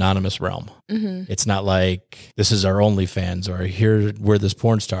 completely anonymous realm. Mm-hmm. It's not like this is our OnlyFans or here we're this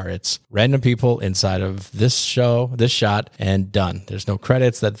porn star. It's random people inside of this show, this shot, and done. There's no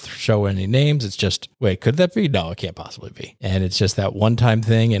credits that show any names. It's just, wait, could that be? No, it can't possibly be. And it's just that one-time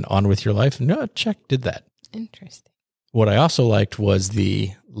thing and on with your life. No, check, did that. Interesting. What I also liked was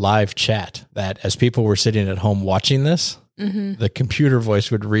the live chat that as people were sitting at home watching this, the computer voice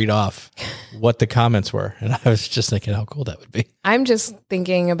would read off what the comments were. And I was just thinking how cool that would be. I'm just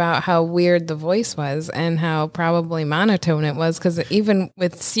thinking about how weird the voice was and how probably monotone it was. Because even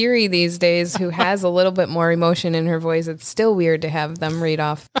with Siri these days, who has a little bit more emotion in her voice, it's still weird to have them read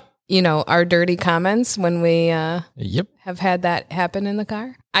off, our dirty comments when we have had that happen in the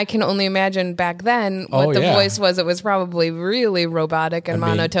car. I can only imagine back then what the voice was. It was probably really robotic and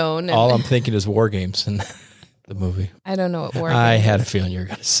monotone. And all I'm thinking is War Games and the movie. I don't know what War I Games had a is. feeling you were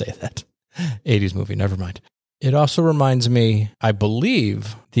going to say that. 80s movie, never mind. It also reminds me, I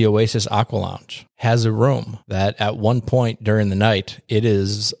believe the Oasis Aqua Lounge has a room that at one point during the night, it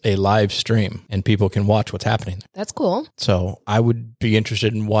is a live stream and people can watch what's happening. That's cool. So I would be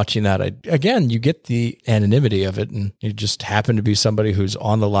interested in watching that. Again, you get the anonymity of it and you just happen to be somebody who's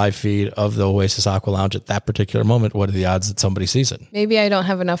on the live feed of the Oasis Aqua Lounge at that particular moment. What are the odds that somebody sees it? Maybe I don't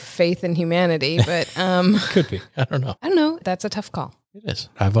have enough faith in humanity, but Could be. I don't know. I don't know. That's a tough call. It is.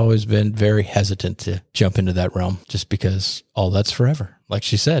 I've always been very hesitant to jump into that realm just because all that's forever. Like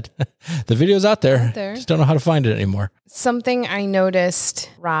she said, the video's out there. Just don't know how to find it anymore. Something I noticed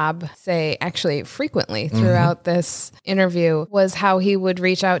Rob say actually frequently throughout this interview was how he would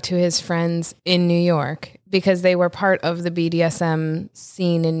reach out to his friends in New York because they were part of the BDSM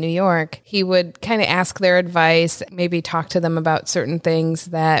scene in New York. He would kind of ask their advice, maybe talk to them about certain things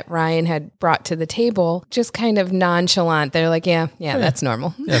that Ryan had brought to the table, just kind of nonchalant. They're like, yeah, that's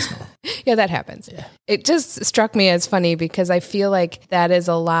normal. That's normal. Yeah, that happens. Yeah. It just struck me as funny because I feel like that is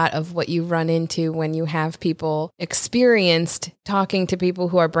a lot of what you run into when you have people experienced talking to people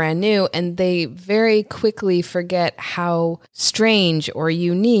who are brand new, and they very quickly forget how strange or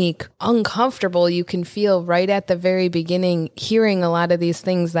unique, uncomfortable you can feel right at the very beginning, hearing a lot of these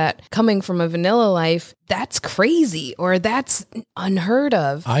things that coming from a vanilla life, that's crazy or that's unheard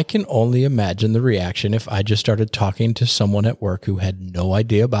of. I can only imagine the reaction if I just started talking to someone at work who had no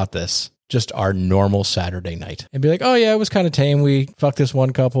idea about this. Just our normal Saturday night and be like, oh yeah, it was kind of tame. We fucked this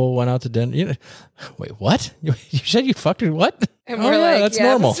one couple, went out to dinner. Wait, what? You said you fucked it? What? And we're like, that's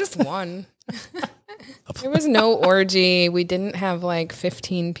yeah, normal. It was just one. There was no orgy. We didn't have like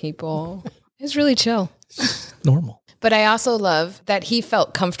 15 people. It was really chill. Normal. But I also love that he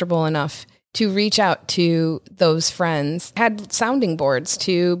felt comfortable enough to reach out to those friends, had sounding boards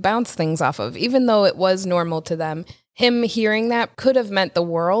to bounce things off of, even though it was normal to them. Him hearing that could have meant the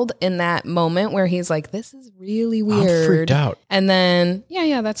world in that moment where he's like, this is really weird. I'm freaked out. And then,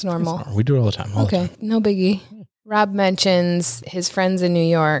 yeah, that's normal. We do it all the time. Okay, no biggie. Rob mentions his friends in New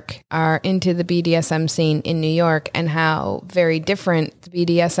York are into the BDSM scene in New York and how very different the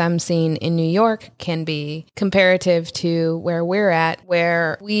BDSM scene in New York can be comparative to where we're at,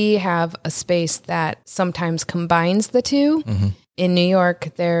 where we have a space that sometimes combines the two. In New York,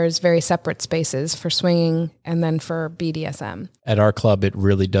 there's very separate spaces for swinging and then for BDSM. At our club, it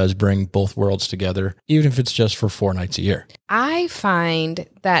really does bring both worlds together, even if it's just for 4 nights a year. I find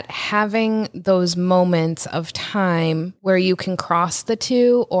that having those moments of time where you can cross the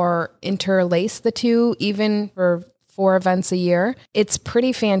two or interlace the two, even for 4 events a year, it's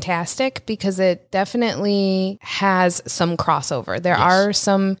pretty fantastic because it definitely has some crossover. There are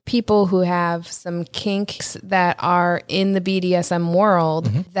some people who have some kinks that are in the BDSM world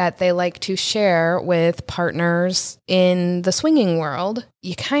that they like to share with partners in the swinging world.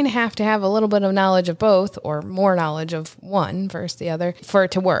 You kind of have to have a little bit of knowledge of both or more knowledge of one versus the other for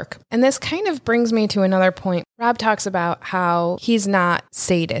it to work. And this kind of brings me to another point. Rob talks about how he's not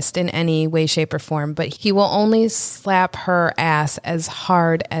sadist in any way, shape, or form, but he will only slap her ass as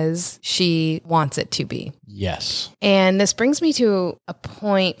hard as she wants it to be. Yes. And this brings me to a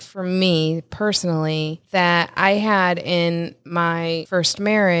point for me personally that I had in my first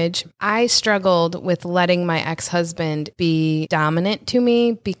marriage. I struggled with letting my ex-husband be dominant to me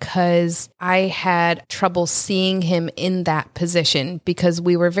because I had trouble seeing him in that position because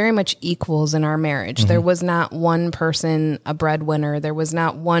we were very much equals in our marriage. There was not one person a breadwinner. There was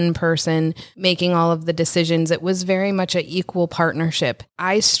not one person making all of the decisions. It was very much an equal partnership.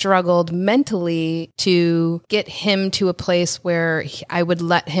 I struggled mentally to get him to a place where I would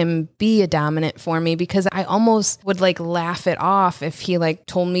let him be a dominant for me because I almost would like laugh it off if he like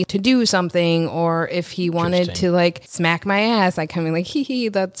told me to do something or if he wanted to like smack my ass. I kind of like, hee,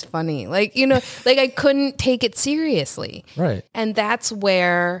 that's funny. Like, you know, like I couldn't take it seriously. Right. And that's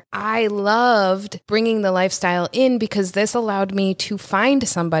where I loved bringing the lifestyle in because this allowed me to find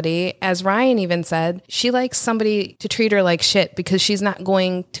somebody, as Ryan even said, she likes somebody to treat her like shit because she's not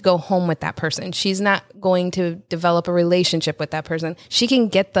going to go home with that person. She's not going to develop a relationship with that person. She can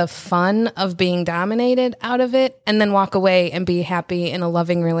get the fun of being dominated out of it and then walk away and be happy in a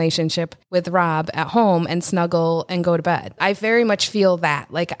loving relationship with Rob at home and snuggle and go to bed. I very much feel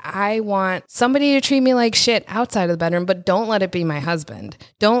that. Like I want somebody to treat me like shit outside of the bedroom, but don't let it be my husband.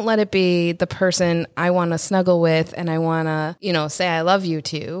 Don't let it be the person I want to snuggle with and I want to, you know, say I love you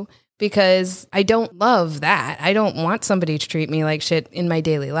to. Because I don't love that. I don't want somebody to treat me like shit in my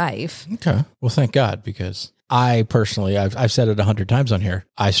daily life. Okay. Well, thank God, because I personally, I've said it 100 times on here,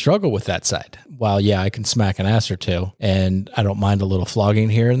 I struggle with that side. While, yeah, I can smack an ass or two, and I don't mind a little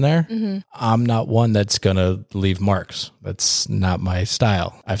flogging here and there, I'm not one that's going to leave marks. That's not my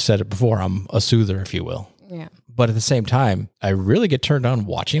style. I've said it before. I'm a soother, if you will. Yeah. But at the same time, I really get turned on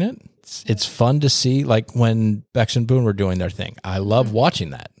watching it. It's fun to see, like when Bex and Boone were doing their thing. I love watching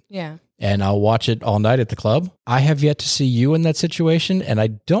that. Yeah. And I'll watch it all night at the club. I have yet to see you in that situation, and I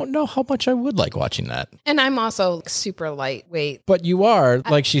don't know how much I would like watching that. And I'm also super lightweight. But you are,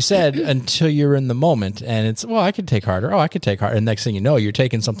 like she said, until you're in the moment, and it's, well, I could take harder. Oh, I could take harder. And next thing you know, you're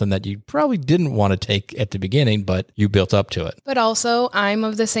taking something that you probably didn't want to take at the beginning, but you built up to it. But also, I'm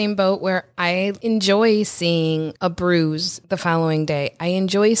of the same boat where I enjoy seeing a bruise the following day. I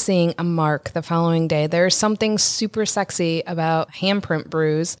enjoy seeing a mark the following day. There's something super sexy about handprint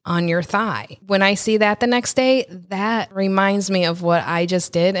bruise on your thigh. When I see that the next day, that reminds me of what I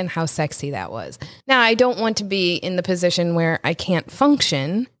just did and how sexy that was. Now, I don't want to be in the position where I can't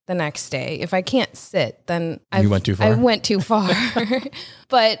function the next day. If I can't sit, then You went too far? I went too far.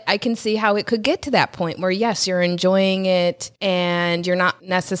 But I can see how it could get to that point where, yes, you're enjoying it and you're not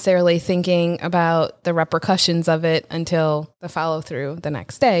necessarily thinking about the repercussions of it until the follow through the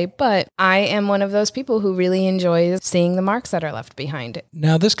next day. But I am one of those people who really enjoys seeing the marks that are left behind.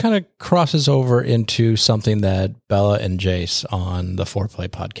 Now, this kind of crosses over into something that Bella and Jace on the Foreplay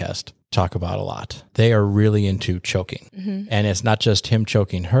podcast talk about a lot. They are really into choking. And it's not just him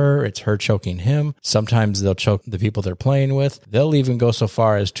choking her, it's her choking him. Sometimes they'll choke the people they're playing with. They'll even go so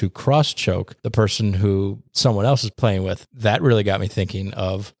far as to cross choke the person who someone else is playing with. That really got me thinking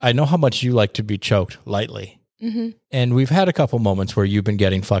of, I know how much you like to be choked lightly. And we've had a couple moments where you've been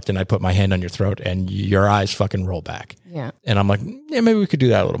getting fucked and I put my hand on your throat and your eyes fucking roll back. Yeah. And I'm like, yeah, maybe we could do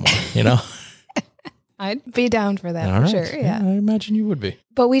that a little more, you know? I'd be down for that All for right. sure. Yeah. I imagine you would be.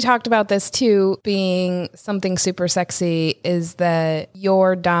 But we talked about this too, being something super sexy is that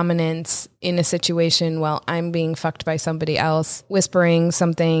your dominance in a situation while I'm being fucked by somebody else, whispering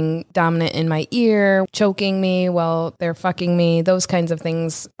something dominant in my ear, choking me while they're fucking me, those kinds of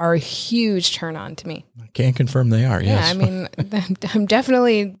things are a huge turn on to me. I can confirm they are, yes. Yeah, I mean, I'm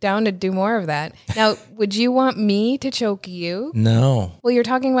definitely down to do more of that. Now, would you want me to choke you? No. Well, you're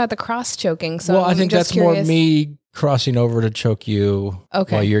talking about the cross choking, so Well, I I'm think just that's more curious. me crossing over to choke you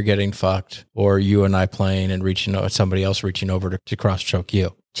while you're getting fucked, or you and I playing and reaching, somebody else reaching over to cross choke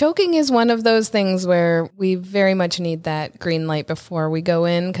you. Choking is one of those things where we very much need that green light before we go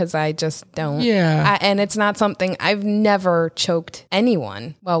in, because I just don't. Yeah. And it's not something, I've never choked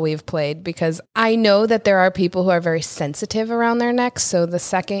anyone while we've played, because I know that there are people who are very sensitive around their necks. So the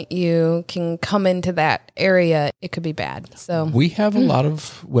second you can come into that area, it could be bad. So We have a lot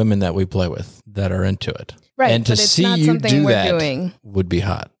of women that we play with that are into it. Right, And to but it's see not you something do we're that doing. would be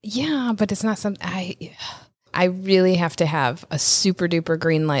hot. Yeah, but it's not something I really have to have a super duper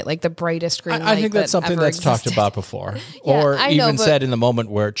green light, like the brightest green light. I think that's that something ever that's talked existed. about before. Yeah, or I know, even but- said in the moment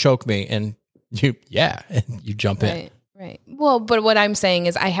where choke me and you jump in. Right. Well, but what I'm saying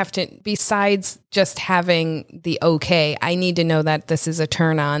is I have to, besides just having the okay, I need to know that this is a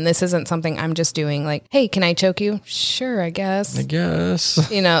turn on. This isn't something I'm just doing like, hey, can I choke you? Sure, I guess. I guess.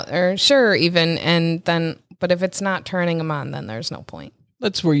 Or sure even. And then, but if it's not turning them on, then there's no point.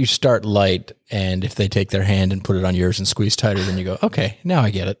 That's where you start light, and if they take their hand and put it on yours and squeeze tighter, then you go, okay, now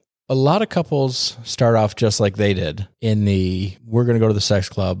I get it. A lot of couples start off just like they did in the, we're going to go to the sex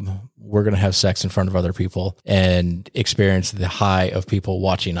club, we're going to have sex in front of other people and experience the high of people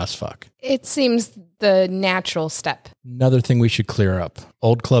watching us fuck. It seems the natural step. Another thing we should clear up,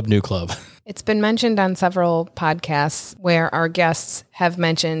 old club, new club. It's been mentioned on several podcasts where our guests have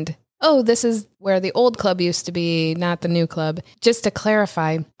mentioned, oh, this is where the old club used to be, not the new club. Just to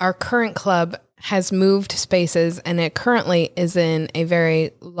clarify, our current club has moved spaces, and it currently is in a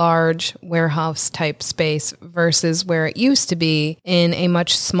very large warehouse type space versus where it used to be in a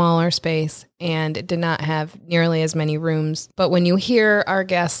much smaller space, and it did not have nearly as many rooms. But when you hear our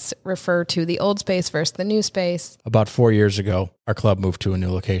guests refer to the old space versus the new space, About 4 years ago, our club moved to a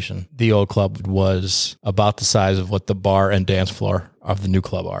new location. The old club was about the size of what the bar and dance floor of the new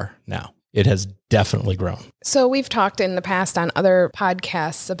club are now. It has definitely grown. so we've talked in the past on other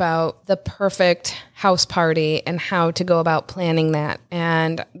podcasts about the perfect house party and how to go about planning that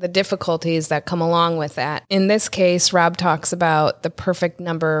and the difficulties that come along with that. In this case, Rob talks about the perfect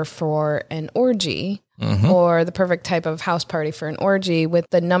number for an orgy. Or the perfect type of house party for an orgy, with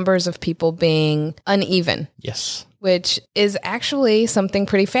the numbers of people being uneven, Yes. which is actually something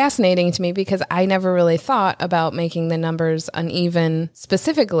pretty fascinating to me, because I never really thought about making the numbers uneven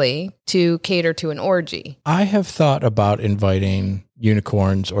specifically to cater to an orgy. I have thought about inviting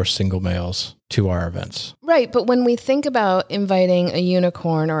unicorns or single males to our events. Right, but when we think about inviting a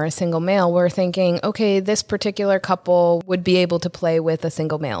unicorn or a single male, we're thinking, okay, this particular couple would be able to play with a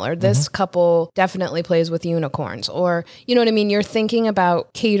single male, or this couple definitely plays with unicorns, or, you know what I mean? You're thinking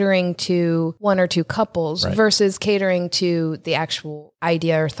about catering to one or two couples versus catering to the actual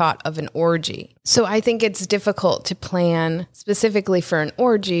idea or thought of an orgy. So I think it's difficult to plan specifically for an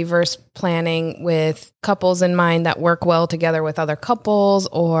orgy versus planning with couples in mind that work well together with other couples,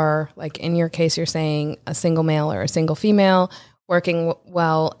 or like in your case, you're saying a single male or a single female working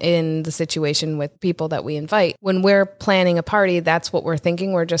well in the situation with people that we invite. When we're planning a party, that's what we're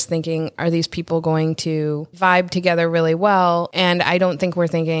thinking. We're just thinking, are these people going to vibe together really well? And I don't think we're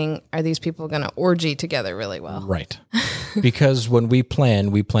thinking, are these people going to orgy together really well? Right. Because when we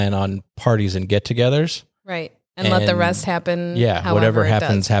plan on parties and get-togethers. Right. And let the And, rest happen. Yeah, whatever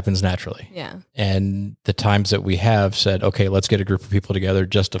happens naturally. Yeah. And the times that we have said, okay, let's get a group of people together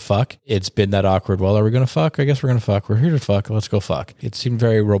just to fuck, it's been that awkward. Well, are we going to fuck? I guess we're going to fuck. We're here to fuck. Let's go fuck. It seemed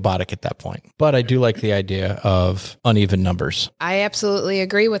very robotic at that point. But I do like the idea of uneven numbers. I absolutely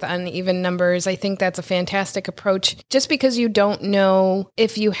agree with uneven numbers. I think that's a fantastic approach, just because you don't know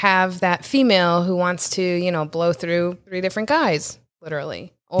if you have that female who wants to, blow through 3 different guys,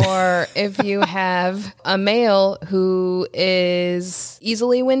 literally. Or if you have a male who is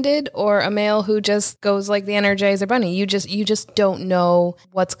easily winded, or a male who just goes like the Energizer Bunny. You just don't know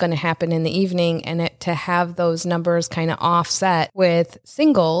what's going to happen in the evening, and to have those numbers kind of offset with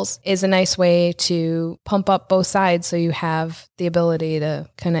singles is a nice way to pump up both sides, so you have the ability to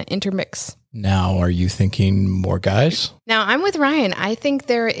kind of intermix. Now, are you thinking more guys? Now, I'm with Ryan. I think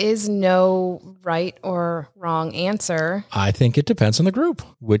there is no right or wrong answer. I think it depends on the group,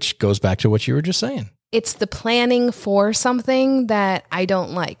 which goes back to what you were just saying. It's the planning for something that I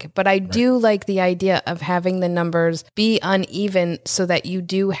don't like, but I do like the idea of having the numbers be uneven so that you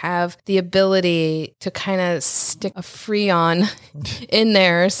do have the ability to kind of stick a Freon in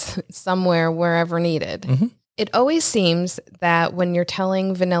there somewhere, wherever needed. It always seems that when you're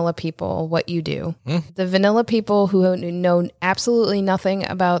telling vanilla people what you do, the vanilla people who know absolutely nothing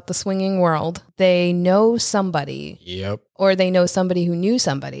about the swinging world, they know somebody. Yep. Or they know somebody who knew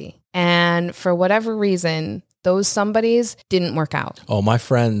somebody. And for whatever reason, those somebodies didn't work out. Oh, my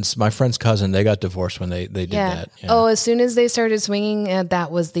friend's cousin, they got divorced when they did that. Yeah. Oh, as soon as they started swinging,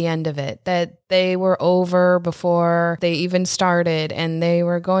 that was the end of it. That they were over before they even started and they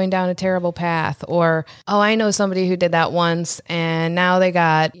were going down a terrible path. Or, oh, I know somebody who did that once and now they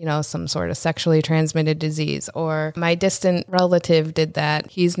got, some sort of sexually transmitted disease. Or my distant relative did that.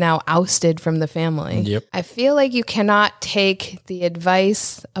 He's now ousted from the family. Yep. I feel like you cannot take the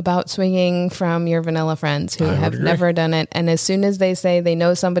advice about swinging from your vanilla friends who have never done it. And as soon as they say they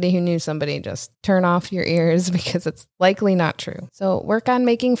know somebody who knew somebody, just turn off your ears because it's likely not true. So work on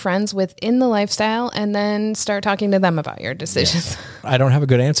making friends within the lifestyle and then start talking to them about your decisions. Yes. I don't have a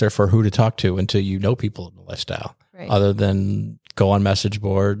good answer for who to talk to until you know people in the lifestyle, other than go on message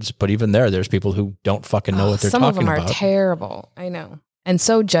boards. But even there's people who don't fucking know what they're talking about. Some of them are terrible. I know. And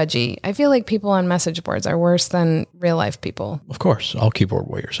so judgy. I feel like people on message boards are worse than real life people. Of course. All keyboard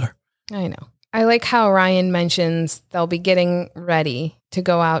warriors are. I know. I like how Ryan mentions they'll be getting ready to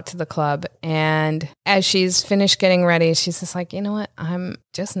go out to the club. And as she's finished getting ready, she's just like, you know what? I'm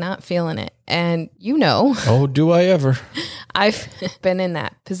just not feeling it. And oh, do I ever? I've been in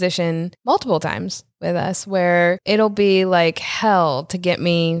that position multiple times with us where it'll be like hell to get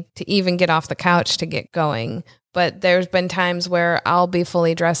me to even get off the couch to get going. But there's been times where I'll be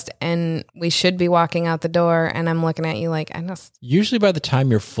fully dressed and we should be walking out the door and I'm looking at you like, Usually by the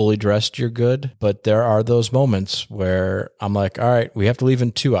time you're fully dressed, you're good. But there are those moments where I'm like, all right, we have to leave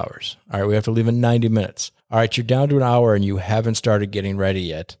in 2 hours. All right, we have to leave in 90 minutes. All right, you're down to an hour and you haven't started getting ready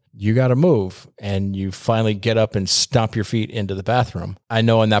yet. You got to move, and you finally get up and stomp your feet into the bathroom. I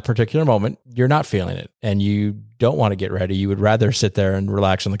know in that particular moment, you're not feeling it and you don't want to get ready. You would rather sit there and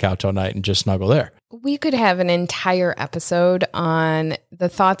relax on the couch all night and just snuggle there. We could have an entire episode on the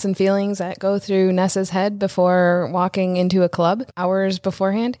thoughts and feelings that go through Nessa's head before walking into a club hours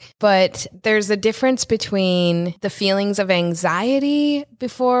beforehand. But there's a difference between the feelings of anxiety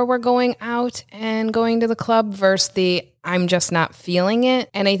before we're going out and going to the club versus the I'm just not feeling it.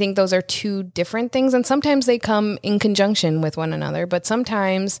 And I think those are two different things. And sometimes they come in conjunction with one another, but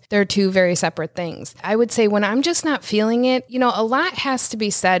sometimes they're two very separate things. I would say when I'm just not feeling it, a lot has to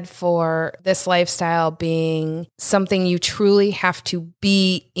be said for this lifestyle being something you truly have to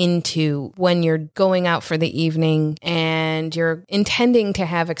be into when you're going out for the evening and you're intending to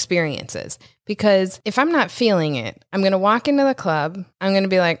have experiences. Because if I'm not feeling it, I'm going to walk into the club. I'm going to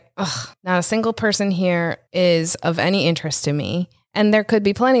be like, ugh, not a single person here is of any interest to me. And there could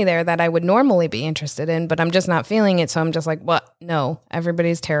be plenty there that I would normally be interested in, but I'm just not feeling it. So I'm just like, what? No,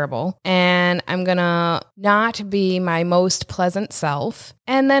 everybody's terrible. And I'm going to not be my most pleasant self.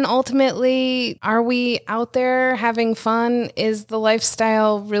 And then ultimately, are we out there having fun? Is the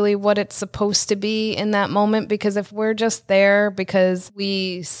lifestyle really what it's supposed to be in that moment? Because if we're just there because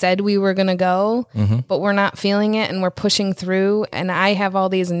we said we were going to go, but we're not feeling it and we're pushing through, and I have all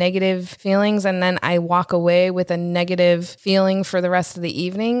these negative feelings and then I walk away with a negative feeling for the rest of the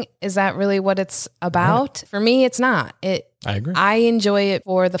evening, is that really what it's about? Right. For me, it's not. I agree. I enjoy it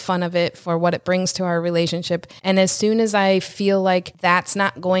for the fun of it, for what it brings to our relationship. And as soon as I feel like that's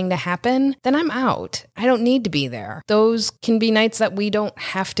not going to happen, then I'm out. I don't need to be there. Those can be nights that we don't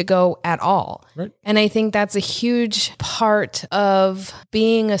have to go at all. Right. And I think that's a huge part of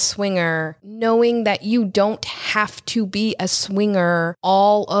being a swinger, knowing that you don't have to be a swinger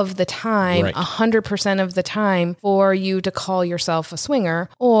all of the time, 100% of the time, for you to call yourself a swinger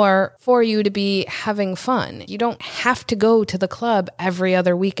or for you to be having fun. You don't have to go to the club every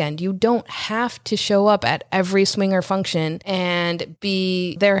other weekend. You don't have to show up at every swinger function and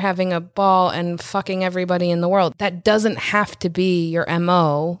be there having a ball and fucking everybody in the world. That doesn't have to be your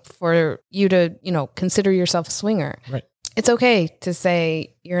MO for you to, consider yourself a swinger. Right. It's okay to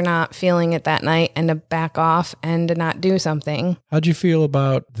say you're not feeling it that night and to back off and to not do something. How'd you feel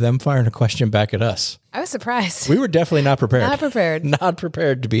about them firing a question back at us? I was surprised. We were definitely not prepared. Not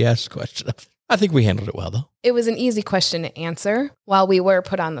prepared to be asked a question. I think we handled it well, though. It was an easy question to answer while we were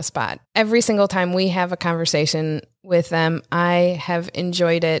put on the spot. Every single time we have a conversation with them, I have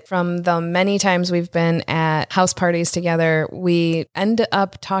enjoyed it. From the many times we've been at house parties together, we end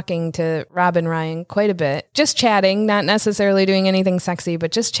up talking to Rob and Ryan quite a bit, just chatting, not necessarily doing anything sexy,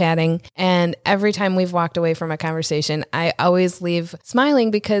 but just chatting. And every time we've walked away from a conversation, I always leave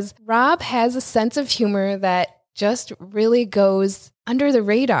smiling because Rob has a sense of humor that just really goes under the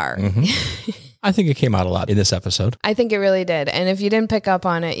radar. I think it came out a lot in this episode. I think it really did. And if you didn't pick up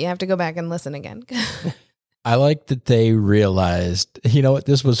on it, you have to go back and listen again. I like that they realized, you know what,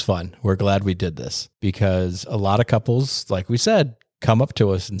 this was fun. We're glad we did this, because a lot of couples, like we said, come up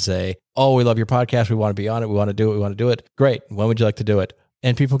to us and say, oh, we love your podcast. We want to be on it. We want to do it. We want to do it. Great. When would you like to do it?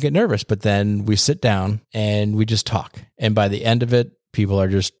 and people get nervous, but then we sit down and we just talk. And by the end of it, people are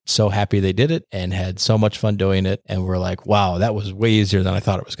just so happy they did it and had so much fun doing it. And we're like, wow, that was way easier than I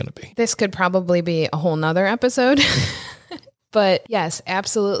thought it was going to be. This could probably be a whole nother episode. But yes,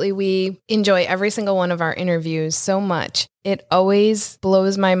 absolutely. We enjoy every single one of our interviews so much. It always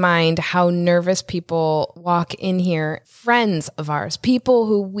blows my mind how nervous people walk in here. Friends of ours, people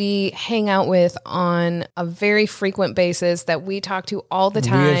who we hang out with on a very frequent basis that we talk to all the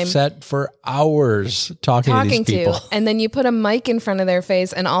time. We have sat for hours talking to these people. And then you put a mic in front of their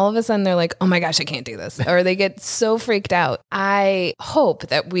face and all of a sudden they're like, oh my gosh, I can't do this. Or they get so freaked out. I hope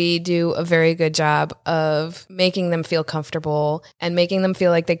that we do a very good job of making them feel comfortable and making them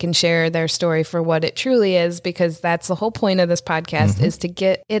feel like they can share their story for what it truly is, because that's the whole point of this podcast is to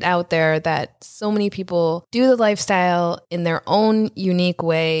get it out there that so many people do the lifestyle in their own unique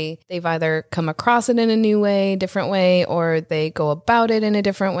way. They've either come across it in a new way, different way, or they go about it in a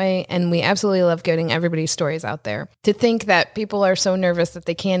different way. And we absolutely love getting everybody's stories out there. To think that people are so nervous that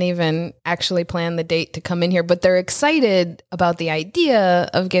they can't even actually plan the date to come in here, but they're excited about the idea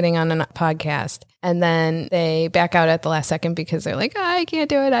of getting on a podcast. And then they back out at the last second because they're like, I can't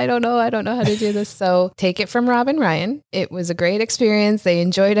do it. I don't know how to do this. So take it from Rob and Ryan. It was a great experience. They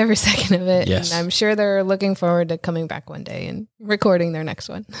enjoyed every second of it. Yes. And I'm sure they're looking forward to coming back one day and recording their next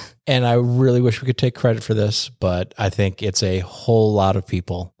one. And I really wish we could take credit for this, but I think it's a whole lot of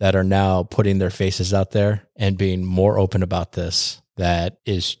people that are now putting their faces out there and being more open about this that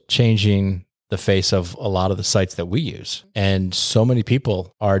is changing the face of a lot of the sites that we use. And so many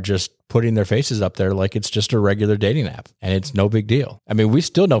people are just putting their faces up there like it's just a regular dating app and it's no big deal. I mean, we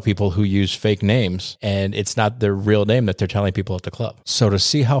still know people who use fake names and it's not their real name that they're telling people at the club. So to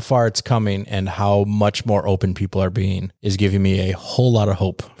see how far it's coming and how much more open people are being is giving me a whole lot of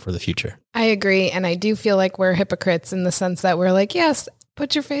hope for the future. I agree. And I do feel like we're hypocrites in the sense that we're like, yes,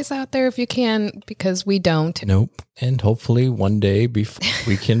 put your face out there if you can, because we don't. Nope. And hopefully one day we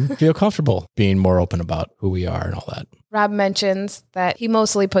can feel comfortable being more open about who we are and all that. Rob mentions that he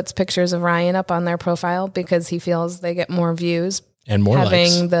mostly puts pictures of Ryan up on their profile because he feels they get more views. And more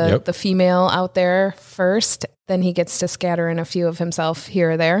having likes. the female out there first, then he gets to scatter in a few of himself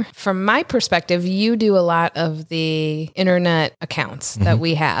here or there. From my perspective, you do a lot of the internet accounts that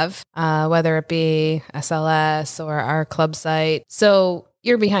we have, whether it be SLS or our club site. So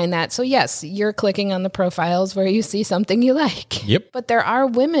you're behind that. So yes, you're clicking on the profiles where you see something you like. Yep. But there are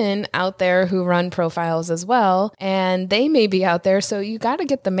women out there who run profiles as well, and they may be out there. So you got to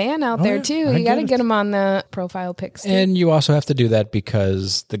get the man out there too. You got to get him on the profile pics too. And you also have to do that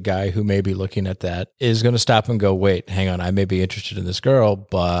because the guy who may be looking at that is going to stop and go, wait, hang on, I may be interested in this girl,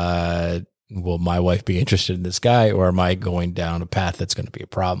 but will my wife be interested in this guy, or am I going down a path that's going to be a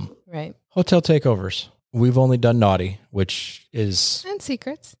problem? Right. Hotel takeovers. We've only done Naughty, which is... And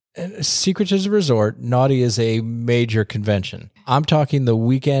Secrets. Secrets is a resort. Naughty is a major convention. I'm talking the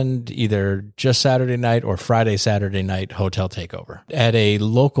weekend, either just Saturday night or Friday, Saturday night hotel takeover. At a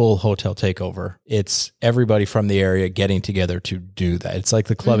local hotel takeover, it's everybody from the area getting together to do that. It's like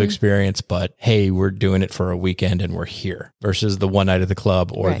the club experience, but hey, we're doing it for a weekend and we're here versus the one night at the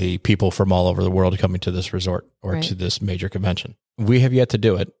club or the people from all over the world coming to this resort or to this major convention. We have yet to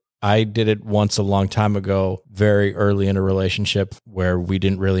do it. I did it once a long time ago, very early in a relationship where we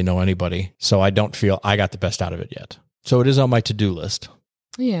didn't really know anybody. So I don't feel I got the best out of it yet. So it is on my to-do list.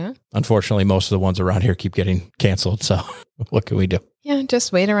 Yeah. Unfortunately, most of the ones around here keep getting canceled. So what can we do? Yeah,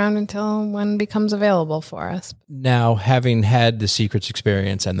 just wait around until one becomes available for us. Now, having had the Secrets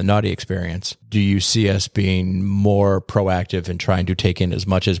experience and the Naughty experience, do you see us being more proactive in trying to take in as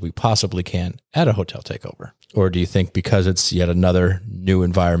much as we possibly can at a hotel takeover? Or do you think because it's yet another new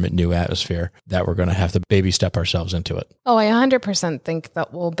environment, new atmosphere, that we're going to have to baby step ourselves into it? Oh, I 100% think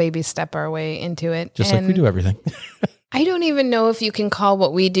that we'll baby step our way into it. Just like we do everything. I don't even know if you can call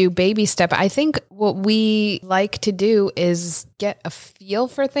what we do baby step. I think what we like to do is get a feel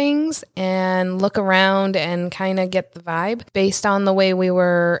for things and look around and kind of get the vibe based on the way we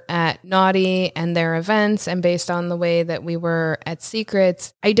were at Naughty and their events and based on the way that we were at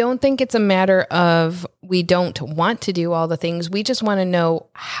Secrets. I don't think it's a matter of we don't want to do all the things. We just want to know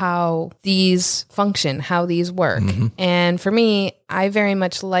how these function, how these work. And for me, I very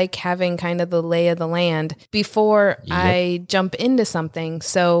much like having kind of the lay of the land before I jump into something.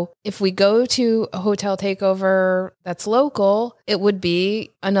 So if we go to a hotel takeover that's local, it would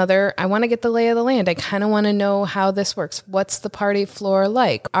be another, I want to get the lay of the land. I kind of want to know how this works. What's the party floor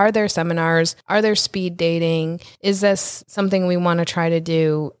like? Are there seminars? Are there speed dating? Is this something we want to try to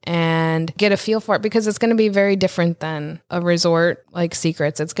do and get a feel for it? Because it's going to be very different than a resort like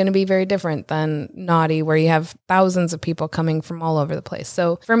Secrets. It's going to be very different than Naughty, where you have thousands of people coming from all over the place.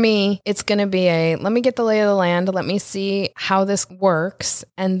 So for me, it's going to be let me get the lay of the land. Let me see how this works,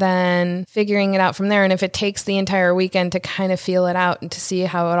 and then figuring it out from there. And if it takes the entire weekend to kind of feel it out and to see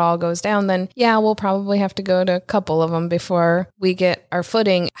how it all goes down, then yeah, we'll probably have to go to a couple of them before we get our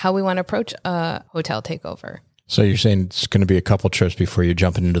footing, how we want to approach a hotel takeover. So you're saying it's going to be a couple trips before you're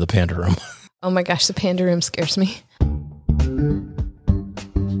jumping into the Panda Room. Oh my gosh, the Panda Room scares me.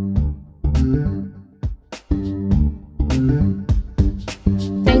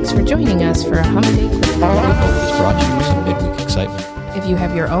 Thanks for joining us for a Hump Day Quick. We hope this brought you some midweek excitement. If you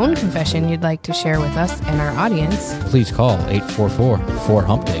have your own confession you'd like to share with us and our audience, Please call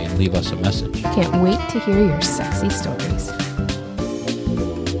 844-4HUMP-DAY and leave us a message. can't wait to hear your sexy stories.